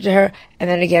 showed it to her, and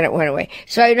then again it went away.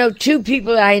 So I know two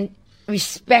people that I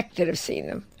respect that have seen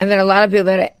them, and then a lot of people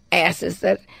that are asses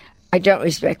that I don't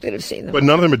respect that have seen them. But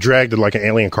none of them are dragged like an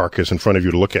alien carcass in front of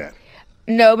you to look at.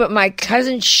 No, but my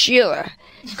cousin Sheila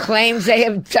claims they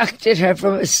abducted her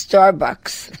from a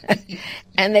Starbucks.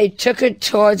 And they took her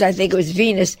towards, I think it was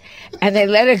Venus, and they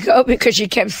let her go because she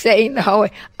kept saying the whole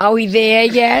way, "Are we there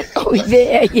yet? Are we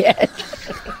there yet?"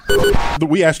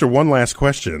 We asked her one last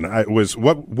question.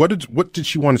 What did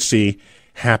she want to see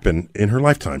happen in her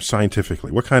lifetime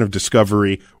scientifically? What kind of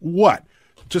discovery? What?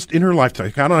 Just in her lifetime. I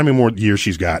don't know how many more years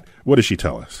she's got. What does she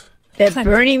tell us? That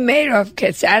Bernie Madoff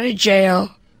gets out of jail,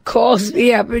 calls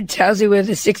me up and tells me where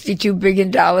the $62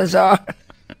 billion are.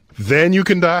 Then you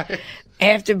can die?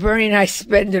 After Bernie and I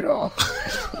spend it all.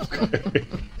 Okay.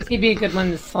 He'd be a good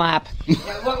one to slap.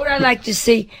 What would I like to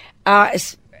see? I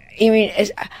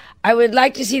would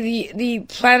like to see the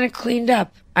planet cleaned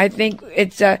up. I think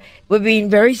we're being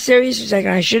very serious for a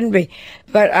second. I shouldn't be.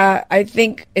 But I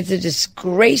think it's a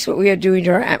disgrace what we are doing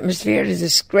to our atmosphere. It's a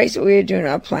disgrace what we are doing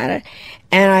to our planet.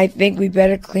 And I think we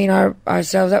better clean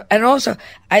ourselves up. And also,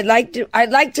 I'd like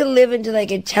to live until they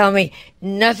can tell me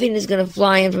nothing is going to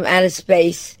fly in from outer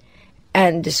space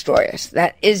and destroy us.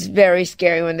 That is very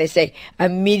scary when they say a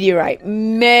meteorite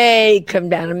may come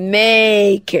down and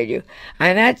may kill you.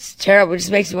 And that's terrible. It just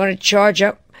makes me want to charge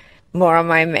up more on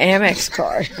my Amex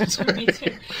card. Me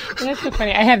too. That's so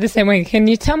funny. I have the same way. Can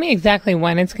you tell me exactly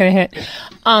when it's going to hit?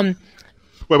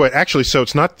 Wait. Actually, so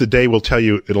it's not the day we'll tell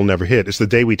you it'll never hit. It's the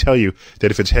day we tell you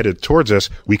that if it's headed towards us,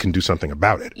 we can do something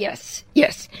about it. Yes.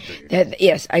 Yes.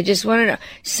 I just want to know.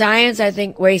 Science, I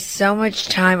think, wastes so much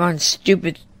time on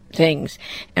stupid things.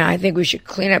 And I think we should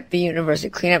clean up the universe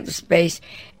and clean up the space.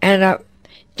 And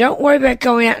don't worry about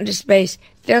going out into space.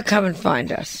 They'll come and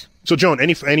find us. So, Joan,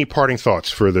 any parting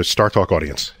thoughts for the StarTalk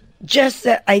audience? Just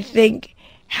that I think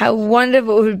how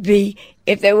wonderful it would be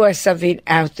if there was something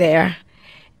out there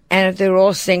and if they were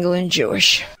all single and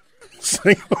Jewish.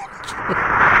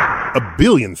 A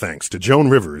billion thanks to Joan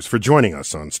Rivers for joining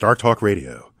us on StarTalk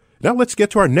Radio. Now let's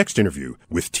get to our next interview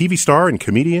with TV star and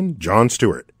comedian Jon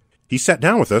Stewart. He sat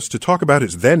down with us to talk about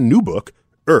his then new book,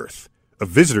 Earth, A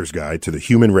Visitor's Guide to the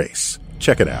Human Race.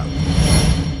 Check it out.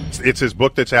 It's his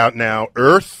book that's out now,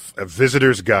 Earth, A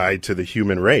Visitor's Guide to the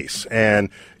Human Race. And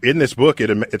in this book,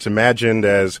 it's imagined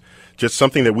as just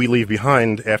something that we leave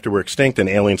behind after we're extinct and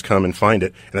aliens come and find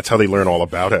it. And that's how they learn all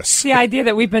about us. The idea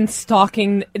that we've been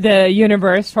stalking the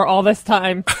universe for all this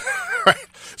time. Right.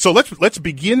 So let's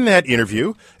begin that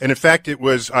interview. And in fact, it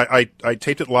was I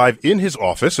taped it live in his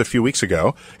office a few weeks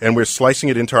ago, and we're slicing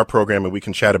it into our program, and we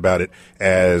can chat about it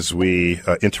as we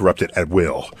interrupt it at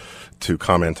will to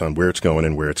comment on where it's going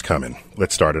and where it's coming.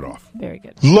 Let's start it off. Very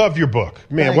good. Love your book.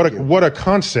 Man, what a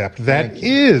concept that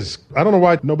is. I don't know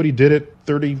why nobody did it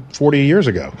 30, 40 years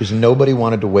ago. Because nobody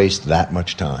wanted to waste that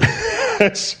much time.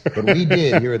 But we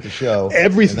did here at the show.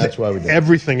 Everything, and that's why we did.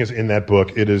 Everything is in that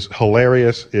book. It is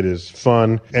hilarious. It is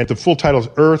fun. And the full title is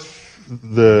Earth,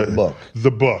 the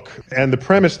book. And the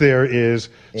premise there is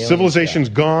civilization's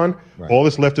gone. Right. All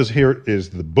that's left is here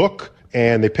is the book.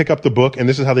 And they pick up the book, and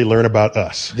this is how they learn about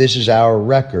us. This is our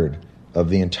record of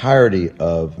the entirety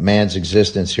of man's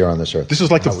existence here on this earth. This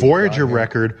is like the Voyager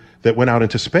record that went out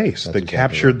into space, that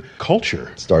captured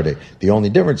culture. Stardate. The only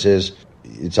difference is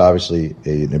it's obviously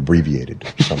an abbreviated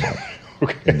somewhat.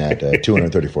 In that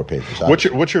 234 pages.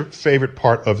 What's your favorite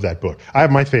part of that book? I have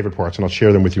my favorite parts, and I'll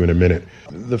share them with you in a minute.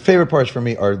 The favorite parts for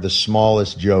me are the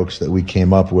smallest jokes that we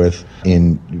came up with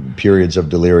in periods of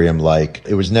delirium, like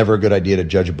it was never a good idea to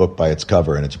judge a book by its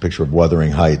cover, and it's a picture of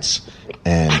Wuthering Heights,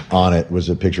 and on it was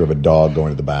a picture of a dog going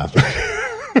to the bathroom.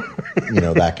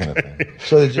 That kind of thing.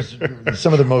 So it's just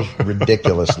some of the most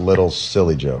ridiculous little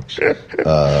silly jokes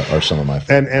are some of my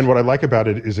favorites. And what I like about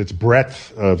it is its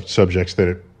breadth of subjects that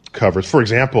it covers. For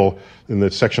example, in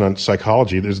the section on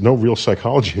psychology, there's no real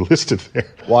psychology listed there.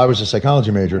 Well, I was a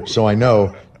psychology major, so I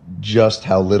know just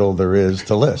how little there is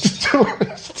to list.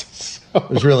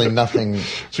 There's really nothing.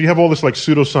 So you have all this like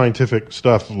pseudoscientific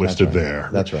stuff listed there.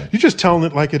 That's right. You're just telling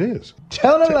it like it is.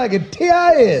 Telling it like a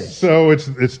TI is. So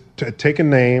it's taking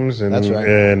names and that's right.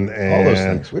 and all those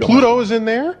things. Pluto is in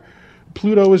there.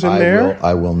 Pluto is in there.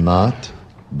 I will not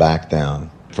back down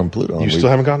from Pluto. You still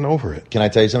haven't gotten over it. Can I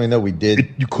tell you something, though? We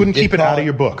did. You couldn't keep it out of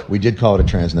your book. We did call it a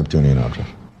trans-Neptunian object.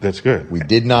 That's good. We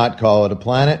did not call it a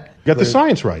planet. You got the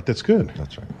science right. That's good.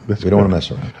 That's right. We don't want to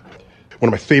mess around. One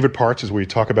of my favorite parts is where you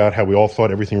talk about how we all thought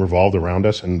everything revolved around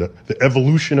us and the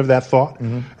evolution of that thought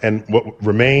and what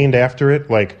remained after it.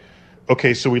 Like,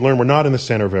 okay, so we learn we're not in the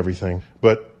center of everything,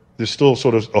 but there's still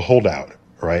sort of a holdout,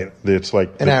 right? It's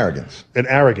like arrogance. An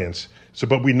arrogance. So,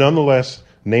 but we nonetheless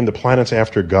name the planets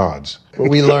after gods.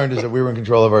 What we learned is that we were in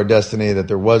control of our destiny, that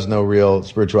there was no real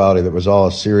spirituality, that was all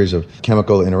a series of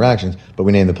chemical interactions, but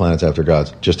we named the planets after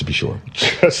gods, just to be sure.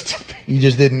 You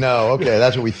just didn't know. Okay,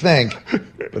 that's what we think.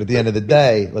 But at the end of the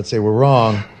day, let's say we're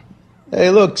wrong.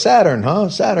 Hey, look, Saturn, huh?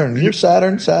 Saturn. You're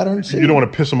Saturn. See? You don't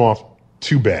want to piss them off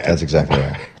too bad. That's exactly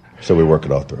right. So we work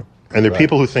it all through. And there are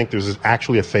people who think there's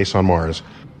actually a face on Mars.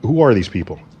 Who are these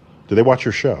people? Do they watch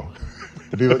your show?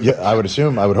 Yeah, I would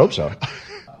assume. I would hope so.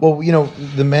 Well,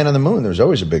 the man on the moon, there's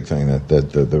always a big thing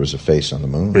that there was a face on the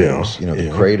moon. Yeah,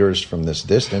 the craters from this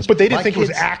distance. But they didn't think it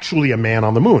was actually a man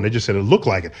on the moon. They just said it looked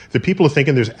like it. The people are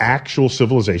thinking there's actual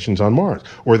civilizations on Mars,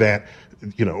 or that,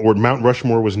 or Mount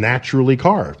Rushmore was naturally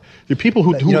carved. The people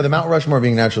who the Mount Rushmore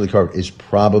being naturally carved is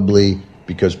probably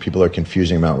because people are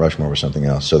confusing Mount Rushmore with something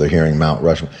else. So they're hearing Mount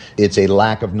Rushmore. It's a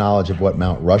lack of knowledge of what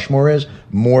Mount Rushmore is,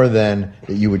 more than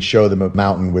that you would show them a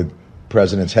mountain with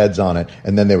presidents' heads on it,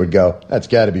 and then they would go, that's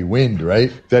got to be wind,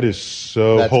 right? That is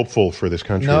so hopeful for this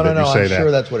country that you say I'm that.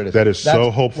 Sure that's what it is. That is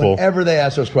so hopeful. Whenever they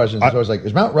ask those questions, it's always like,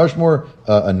 is Mount Rushmore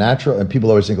a natural? And people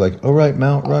always think like, oh, right,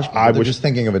 Mount Rushmore. They're just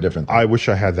thinking of a different thing. I wish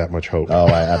I had that much hope. Oh,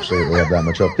 I absolutely have that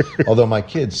much hope. Although my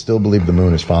kids still believe the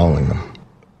moon is following them.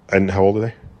 And how old are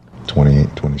they?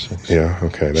 28, 26. Yeah,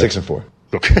 okay. 6 and 4.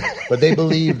 Okay. But they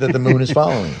believe that the moon is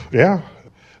following them. Yeah.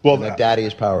 Well, and that daddy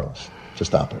is powerless to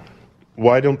stop it.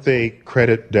 Why don't they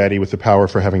credit Daddy with the power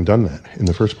for having done that in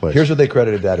the first place? Here's what they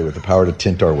credited Daddy with: the power to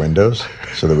tint our windows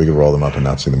so that we could roll them up and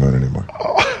not see the moon anymore.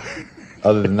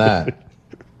 Other than that,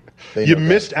 you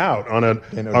missed out on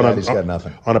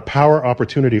a power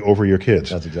opportunity over your kids.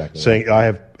 That's exactly saying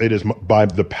right. It is by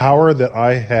the power that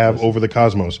I have over the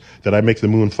cosmos that I make the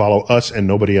moon follow us and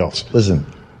nobody else. Listen,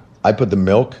 I put the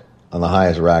milk on the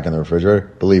highest rack in the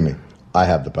refrigerator. Believe me, I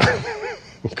have the power.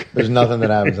 Okay. There's nothing that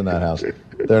happens in that house.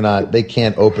 They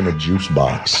can't open a juice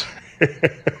box.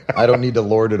 I don't need to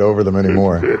lord it over them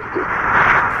anymore.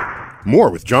 More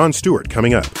with Jon Stewart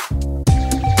coming up.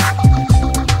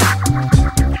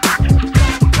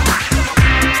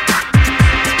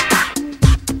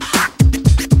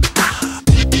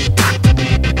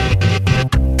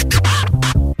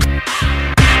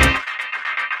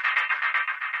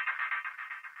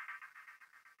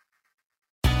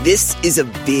 This is a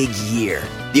big year.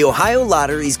 The Ohio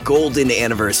Lottery's golden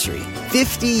anniversary.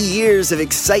 50 years of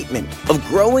excitement, of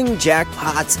growing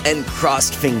jackpots and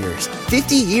crossed fingers.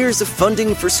 50 years of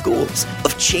funding for schools,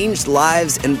 of changed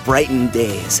lives and brightened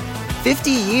days.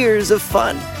 50 years of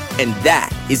fun, and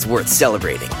that is worth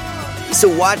celebrating.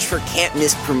 So watch for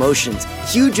can't-miss promotions,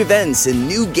 huge events, and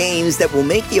new games that will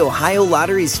make the Ohio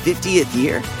Lottery's 50th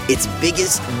year its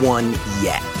biggest one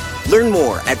yet. Learn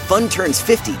more at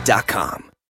funturns50.com.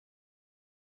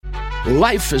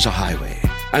 Life is a highway,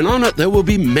 and on it there will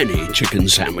be many chicken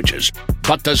sandwiches.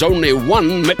 But there's only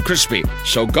one McCrispy.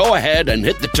 So go ahead and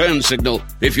hit the turn signal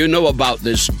if you know about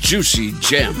this juicy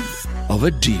gem of a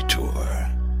detour.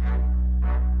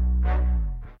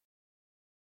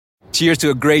 Cheers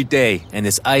to a great day and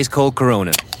this ice-cold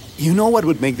Corona. You know what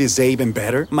would make this day even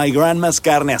better? My grandma's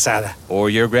carne asada.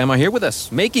 Or your grandma here with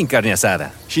us, making carne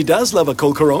asada. She does love a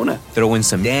cold Corona. Throw in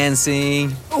some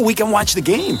dancing. Oh, we can watch the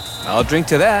game. I'll drink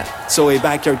to that. So a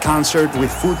backyard concert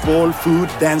with football, food,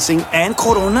 dancing, and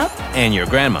Corona? And your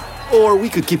grandma. Or we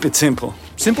could keep it simple.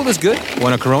 Simple is good.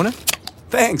 Want a Corona?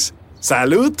 Thanks.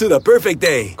 Salud to the perfect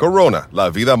day. Corona, la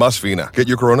vida más fina. Get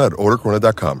your Corona at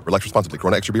ordercorona.com. Relax responsibly.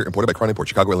 Corona Extra Beer, imported by Crown Imports,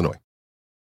 Chicago, Illinois.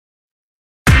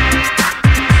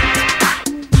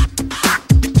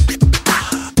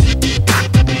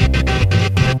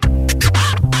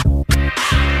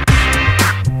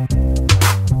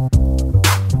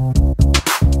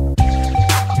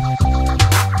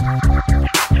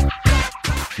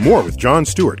 More with Jon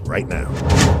Stewart right now.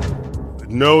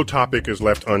 No topic is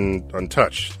left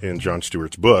untouched in Jon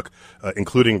Stewart's book,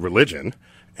 including religion.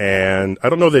 And I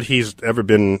don't know that he's ever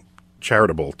been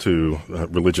charitable to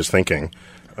religious thinking.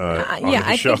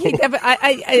 I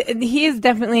think he is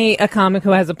definitely a comic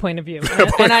who has a point of view,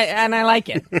 and I like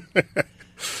it.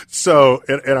 So,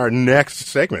 in our next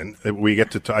segment, we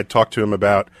get to I talk to him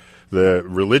about the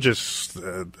religious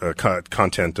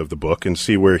content of the book and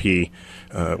see where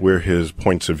his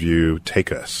points of view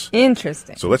take us.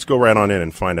 Interesting. So let's go right on in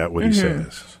and find out what he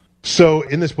says. So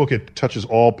in this book, it touches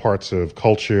all parts of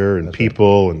culture and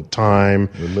people and time.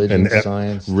 Religion, and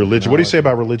science. Religion. What do you say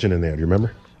about religion in there? Do you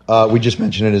remember? We just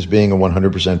mentioned it as being a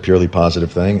 100% purely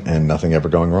positive thing and nothing ever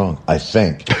going wrong. I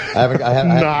think. I have to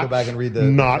go back and read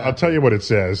the... I'll tell you what it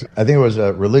says. I think it was,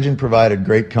 religion provided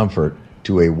great comfort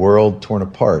to a world torn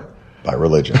apart by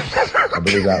religion. I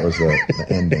believe that was the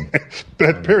ending.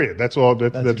 That period. That's all.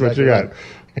 That's exactly what you got.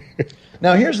 Right.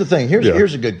 Now, here's the thing.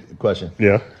 Here's a good question.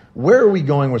 Yeah. Where are we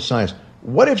going with science?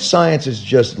 What if science is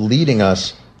just leading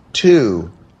us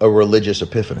to a religious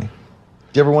epiphany?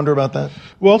 Do you ever wonder about that?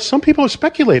 Well, some people have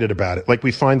speculated about it. Like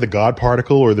we find the God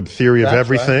particle or the theory of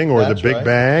everything or the Big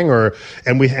Bang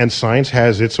and science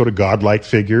has its sort of godlike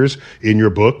figures. In your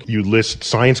book, you list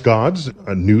science gods,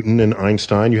 Newton and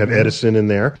Einstein. You have Edison in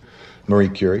there. Marie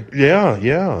Curie.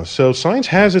 Yeah. So science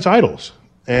has its idols,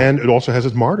 and it also has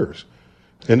its martyrs.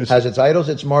 And it has its idols,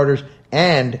 its martyrs,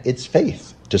 and its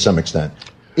faith to some extent.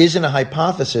 Isn't a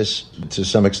hypothesis to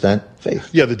some extent faith?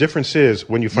 Yeah, the difference is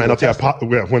when you find out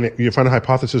when you find a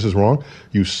hypothesis is wrong,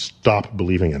 you stop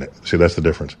believing in it. See, that's the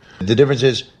difference. The difference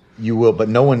is you will, but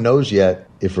no one knows yet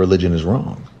if religion is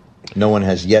wrong. No one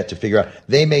has yet to figure out.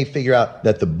 They may figure out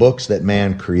that the books that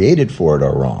man created for it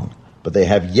are wrong, but they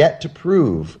have yet to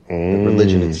prove that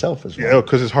religion itself is wrong. Yeah,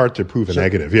 because it's hard to prove a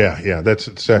negative. Yeah. That's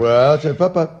well, it's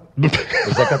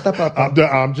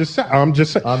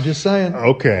I'm just saying.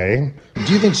 Okay.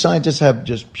 Do you think scientists have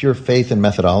just pure faith in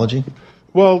methodology?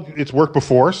 Well, it's worked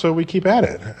before, so we keep at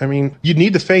it. I mean, you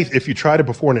need the faith. If you tried it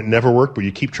before and it never worked, but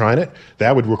you keep trying it,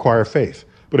 that would require faith.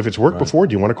 But if it's worked before,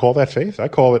 do you want to call that faith? I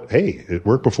call it, hey, it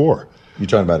worked before. You're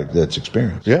talking about it, that's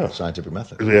experience. Yeah. Scientific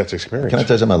method. Yeah, it's experience. Can I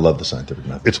tell you something? I love the scientific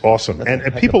method. It's awesome.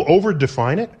 And people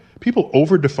over-define it. People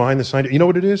over-define the scientific. You know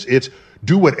what it is? It's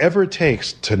do whatever it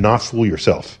takes to not fool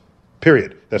yourself.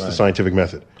 Period. That's the scientific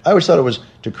method. I always thought it was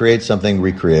to create something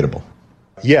recreatable.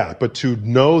 Yeah, but to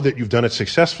know that you've done it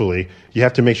successfully, you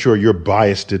have to make sure your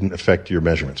bias didn't affect your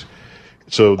measurements.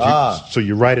 So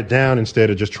you write it down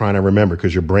instead of just trying to remember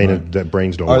because your brains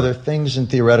don't work. Are there things in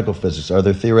theoretical physics? Are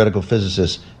there theoretical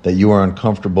physicists that you are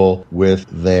uncomfortable with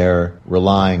their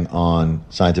relying on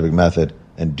scientific method,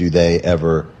 and do they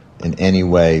ever in any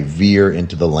way veer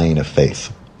into the lane of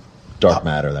faith? Dark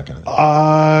matter, that kind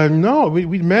of thing. No, we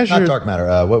measure... Not dark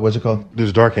matter. What was it called?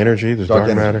 There's dark energy, there's dark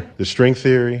matter, there's string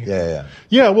theory. Yeah.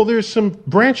 Yeah, well, there's some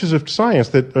branches of science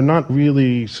that are not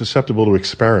really susceptible to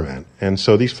experiment. And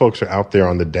so these folks are out there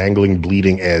on the dangling,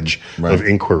 bleeding edge of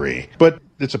inquiry. But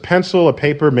it's a pencil, a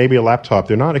paper, maybe a laptop.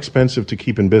 They're not expensive to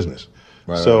keep in business.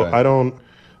 Right. I don't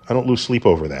lose sleep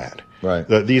over that. Right.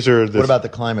 What about the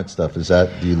climate stuff?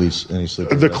 Do you lose any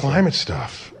sleep over the that climate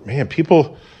stuff? Man,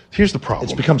 people... Here's the problem.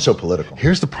 It's become so political.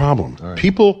 Here's the problem. Right.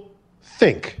 People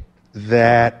think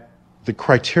that the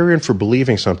criterion for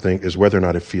believing something is whether or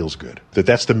not it feels good.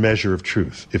 That's the measure of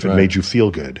truth, if it made you feel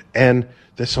good. And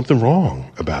there's something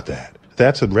wrong about that.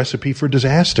 That's a recipe for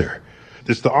disaster.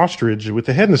 It's the ostrich with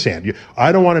the head in the sand.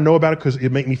 I don't want to know about it because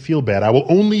it makes me feel bad. I will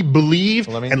only believe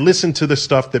and listen to the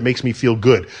stuff that makes me feel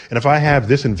good. And if I have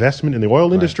this investment in the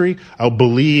oil industry, I'll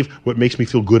believe what makes me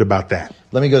feel good about that.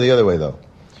 Let me go the other way, though.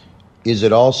 Is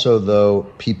it also,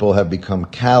 though, people have become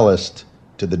calloused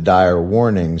to the dire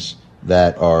warnings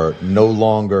that are no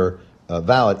longer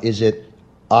valid? Is it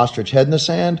ostrich head in the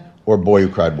sand or boy who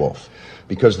cried wolf?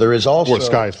 Because there is also... Or the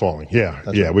sky is falling.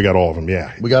 Yeah, we got all of them,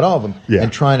 We got all of them. Yeah.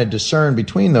 And trying to discern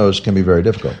between those can be very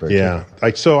difficult.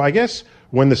 So I guess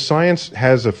when the science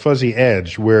has a fuzzy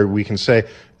edge where we can say...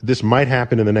 this might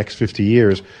happen in the next 50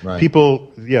 years. Right.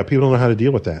 People don't know how to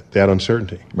deal with that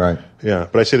uncertainty. Right. Yeah,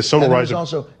 but I say the solar rise...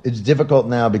 Also, it's difficult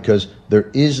now because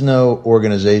there is no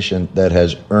organization that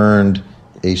has earned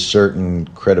a certain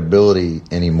credibility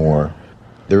anymore.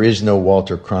 There is no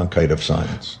Walter Cronkite of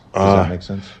science. Does that make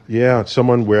sense? Yeah,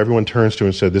 someone where everyone turns to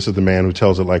and said, this is the man who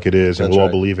tells it like it is, and we'll all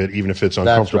believe it, even if it's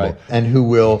uncomfortable. That's right. And who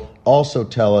will also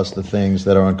tell us the things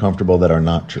that are uncomfortable that are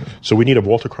not true. So we need a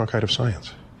Walter Cronkite of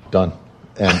science. Done.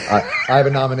 And I have a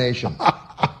nomination. You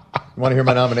want to hear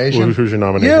my nomination? Who's your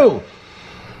nomination? You!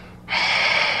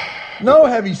 No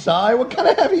heavy sigh. What kind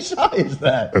of heavy sigh is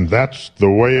that? And that's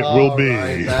the way it will be.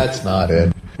 Right, that's not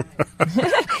it.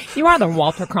 You are the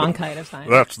Walter Cronkite of science.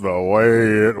 That's the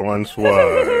way it once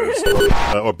was.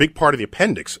 A big part of the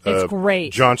appendix of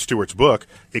Jon Stewart's book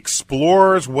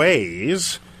explores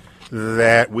ways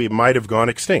that we might have gone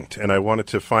extinct. And I wanted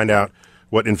to find out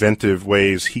what inventive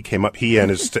ways he and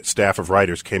his staff of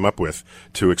writers came up with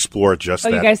to explore just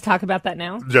that. Oh, you guys talk about that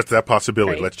now? Just that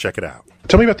possibility. Great. Let's check it out.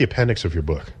 Tell me about the appendix of your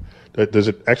book. Does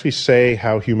it actually say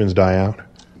how humans die out?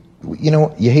 You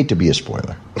know, you hate to be a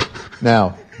spoiler.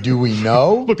 Now, do we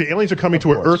know? Look, the aliens are coming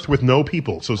to an Earth with no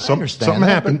people, so something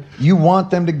happened. You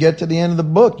want them to get to the end of the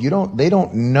book. They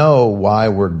don't know why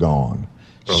we're gone.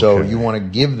 Okay. So you want to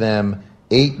give them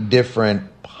 8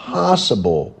 different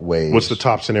possible ways. What's the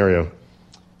top scenario?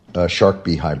 Shark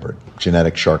bee hybrid,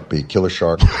 genetic shark bee, killer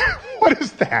shark. What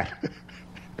is that?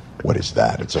 What is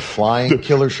that? It's a flying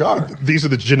killer shark. These are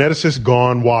the geneticists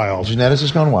gone wild.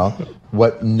 Geneticists gone wild.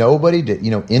 What nobody did,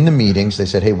 in the meetings, they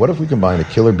said, hey, what if we combine a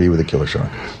killer bee with a killer shark?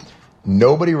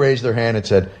 Nobody raised their hand and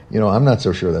said, I'm not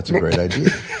so sure that's a great idea.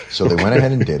 So they went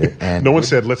ahead and did it. And no one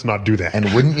said, let's not do that.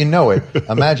 And wouldn't you know it,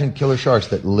 imagine killer sharks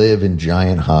that live in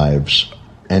giant hives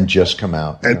and just come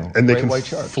out. And they can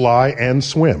fly and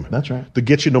swim. That's right. To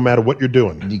get you no matter what you're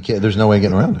doing. There's no way of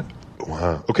getting around it.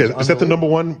 Wow. Okay, is that the number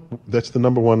one? That's the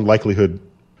number one likelihood.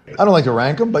 I don't like to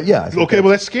rank them, but yeah. Okay, well,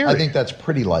 that's scary. I think that's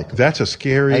pretty likely. That's a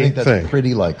scary thing. I think that's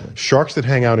pretty likely. Sharks that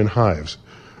hang out in hives.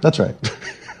 That's right.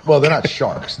 Well, they're not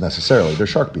sharks necessarily. They're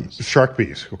shark bees. Shark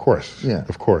bees, of course. Yeah.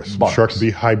 Of course. Barks. Shark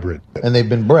bee hybrid. And they've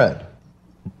been bred.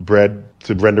 Bred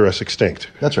to render us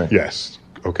extinct. That's right. Yes.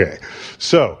 Okay.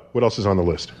 So, what else is on the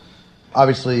list?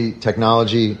 Obviously,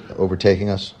 technology overtaking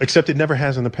us. Except it never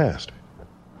has in the past.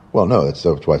 Well, no, that's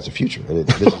why it's a future.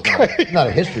 This is not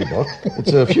a history book.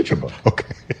 It's a future book.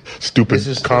 Okay. Stupid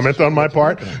comment on my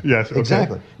part. Yes. Okay.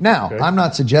 Exactly. Now, I'm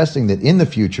not suggesting that in the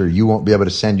future you won't be able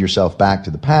to send yourself back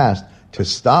to the past to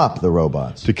stop the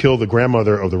robots. To kill the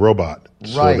grandmother of the robot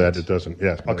so that it doesn't.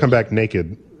 Yes. I'll come back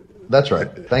naked. That's right.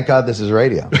 Thank God this is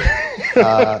radio.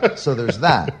 So there's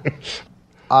that.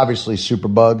 Obviously,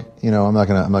 superbug. I'm not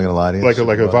gonna lie to you.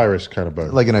 Like a virus kind of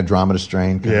bug. Like an Andromeda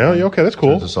strain. Yeah. Okay. That's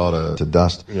cool. Turns us all to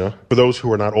dust. Yeah. For those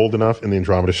who are not old enough, in the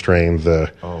Andromeda strain, the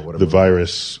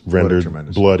virus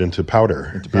rendered blood into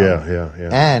powder. Yeah.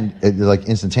 And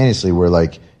instantaneously, where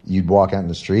you'd walk out in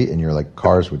the street and your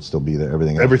cars would still be there.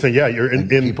 Everything. Yeah. You're in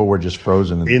people were just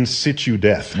frozen. In situ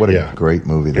death. What a great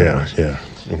movie that was. Yeah.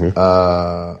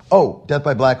 Mm-hmm. Death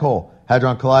by Black Hole.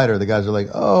 Hadron Collider, the guys are like,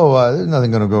 there's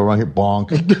nothing going to go wrong here.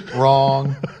 Bonk.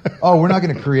 Wrong. Oh, we're not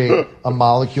going to create a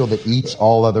molecule that eats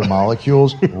all other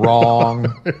molecules.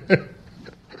 Wrong.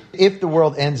 If the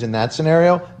world ends in that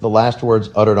scenario, the last words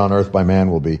uttered on Earth by man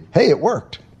will be, hey, it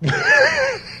worked.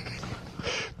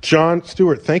 Jon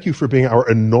Stewart, thank you for being our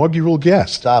inaugural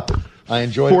guest. Stop it. I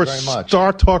enjoyed it very much. For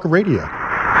StarTalk Radio.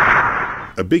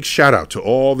 A big shout out to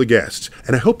all the guests,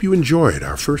 and I hope you enjoyed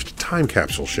our first time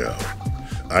capsule show.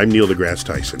 I'm Neil deGrasse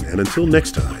Tyson, and until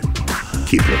next time,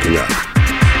 keep looking up.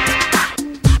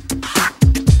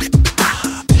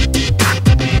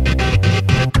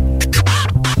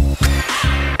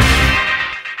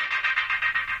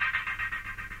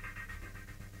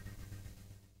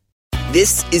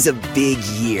 This is a big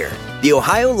year. The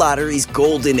Ohio Lottery's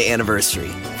golden anniversary.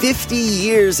 50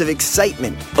 years of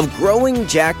excitement, of growing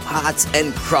jackpots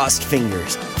and crossed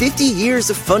fingers. 50 years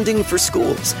of funding for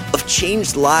schools, of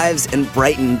changed lives and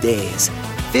brightened days.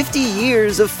 50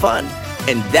 years of fun,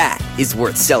 and that is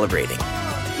worth celebrating.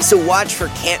 So watch for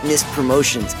can't-miss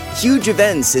promotions, huge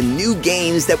events, and new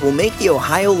games that will make the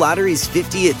Ohio Lottery's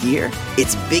 50th year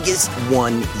its biggest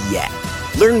one yet.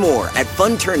 Learn more at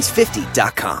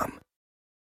funturns50.com.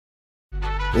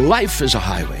 Life is a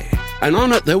highway, and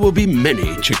on it there will be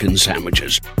many chicken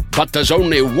sandwiches. But there's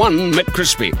only one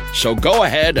McCrispy, so go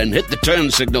ahead and hit the turn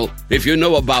signal if you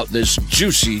know about this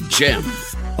juicy gem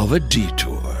of a detour.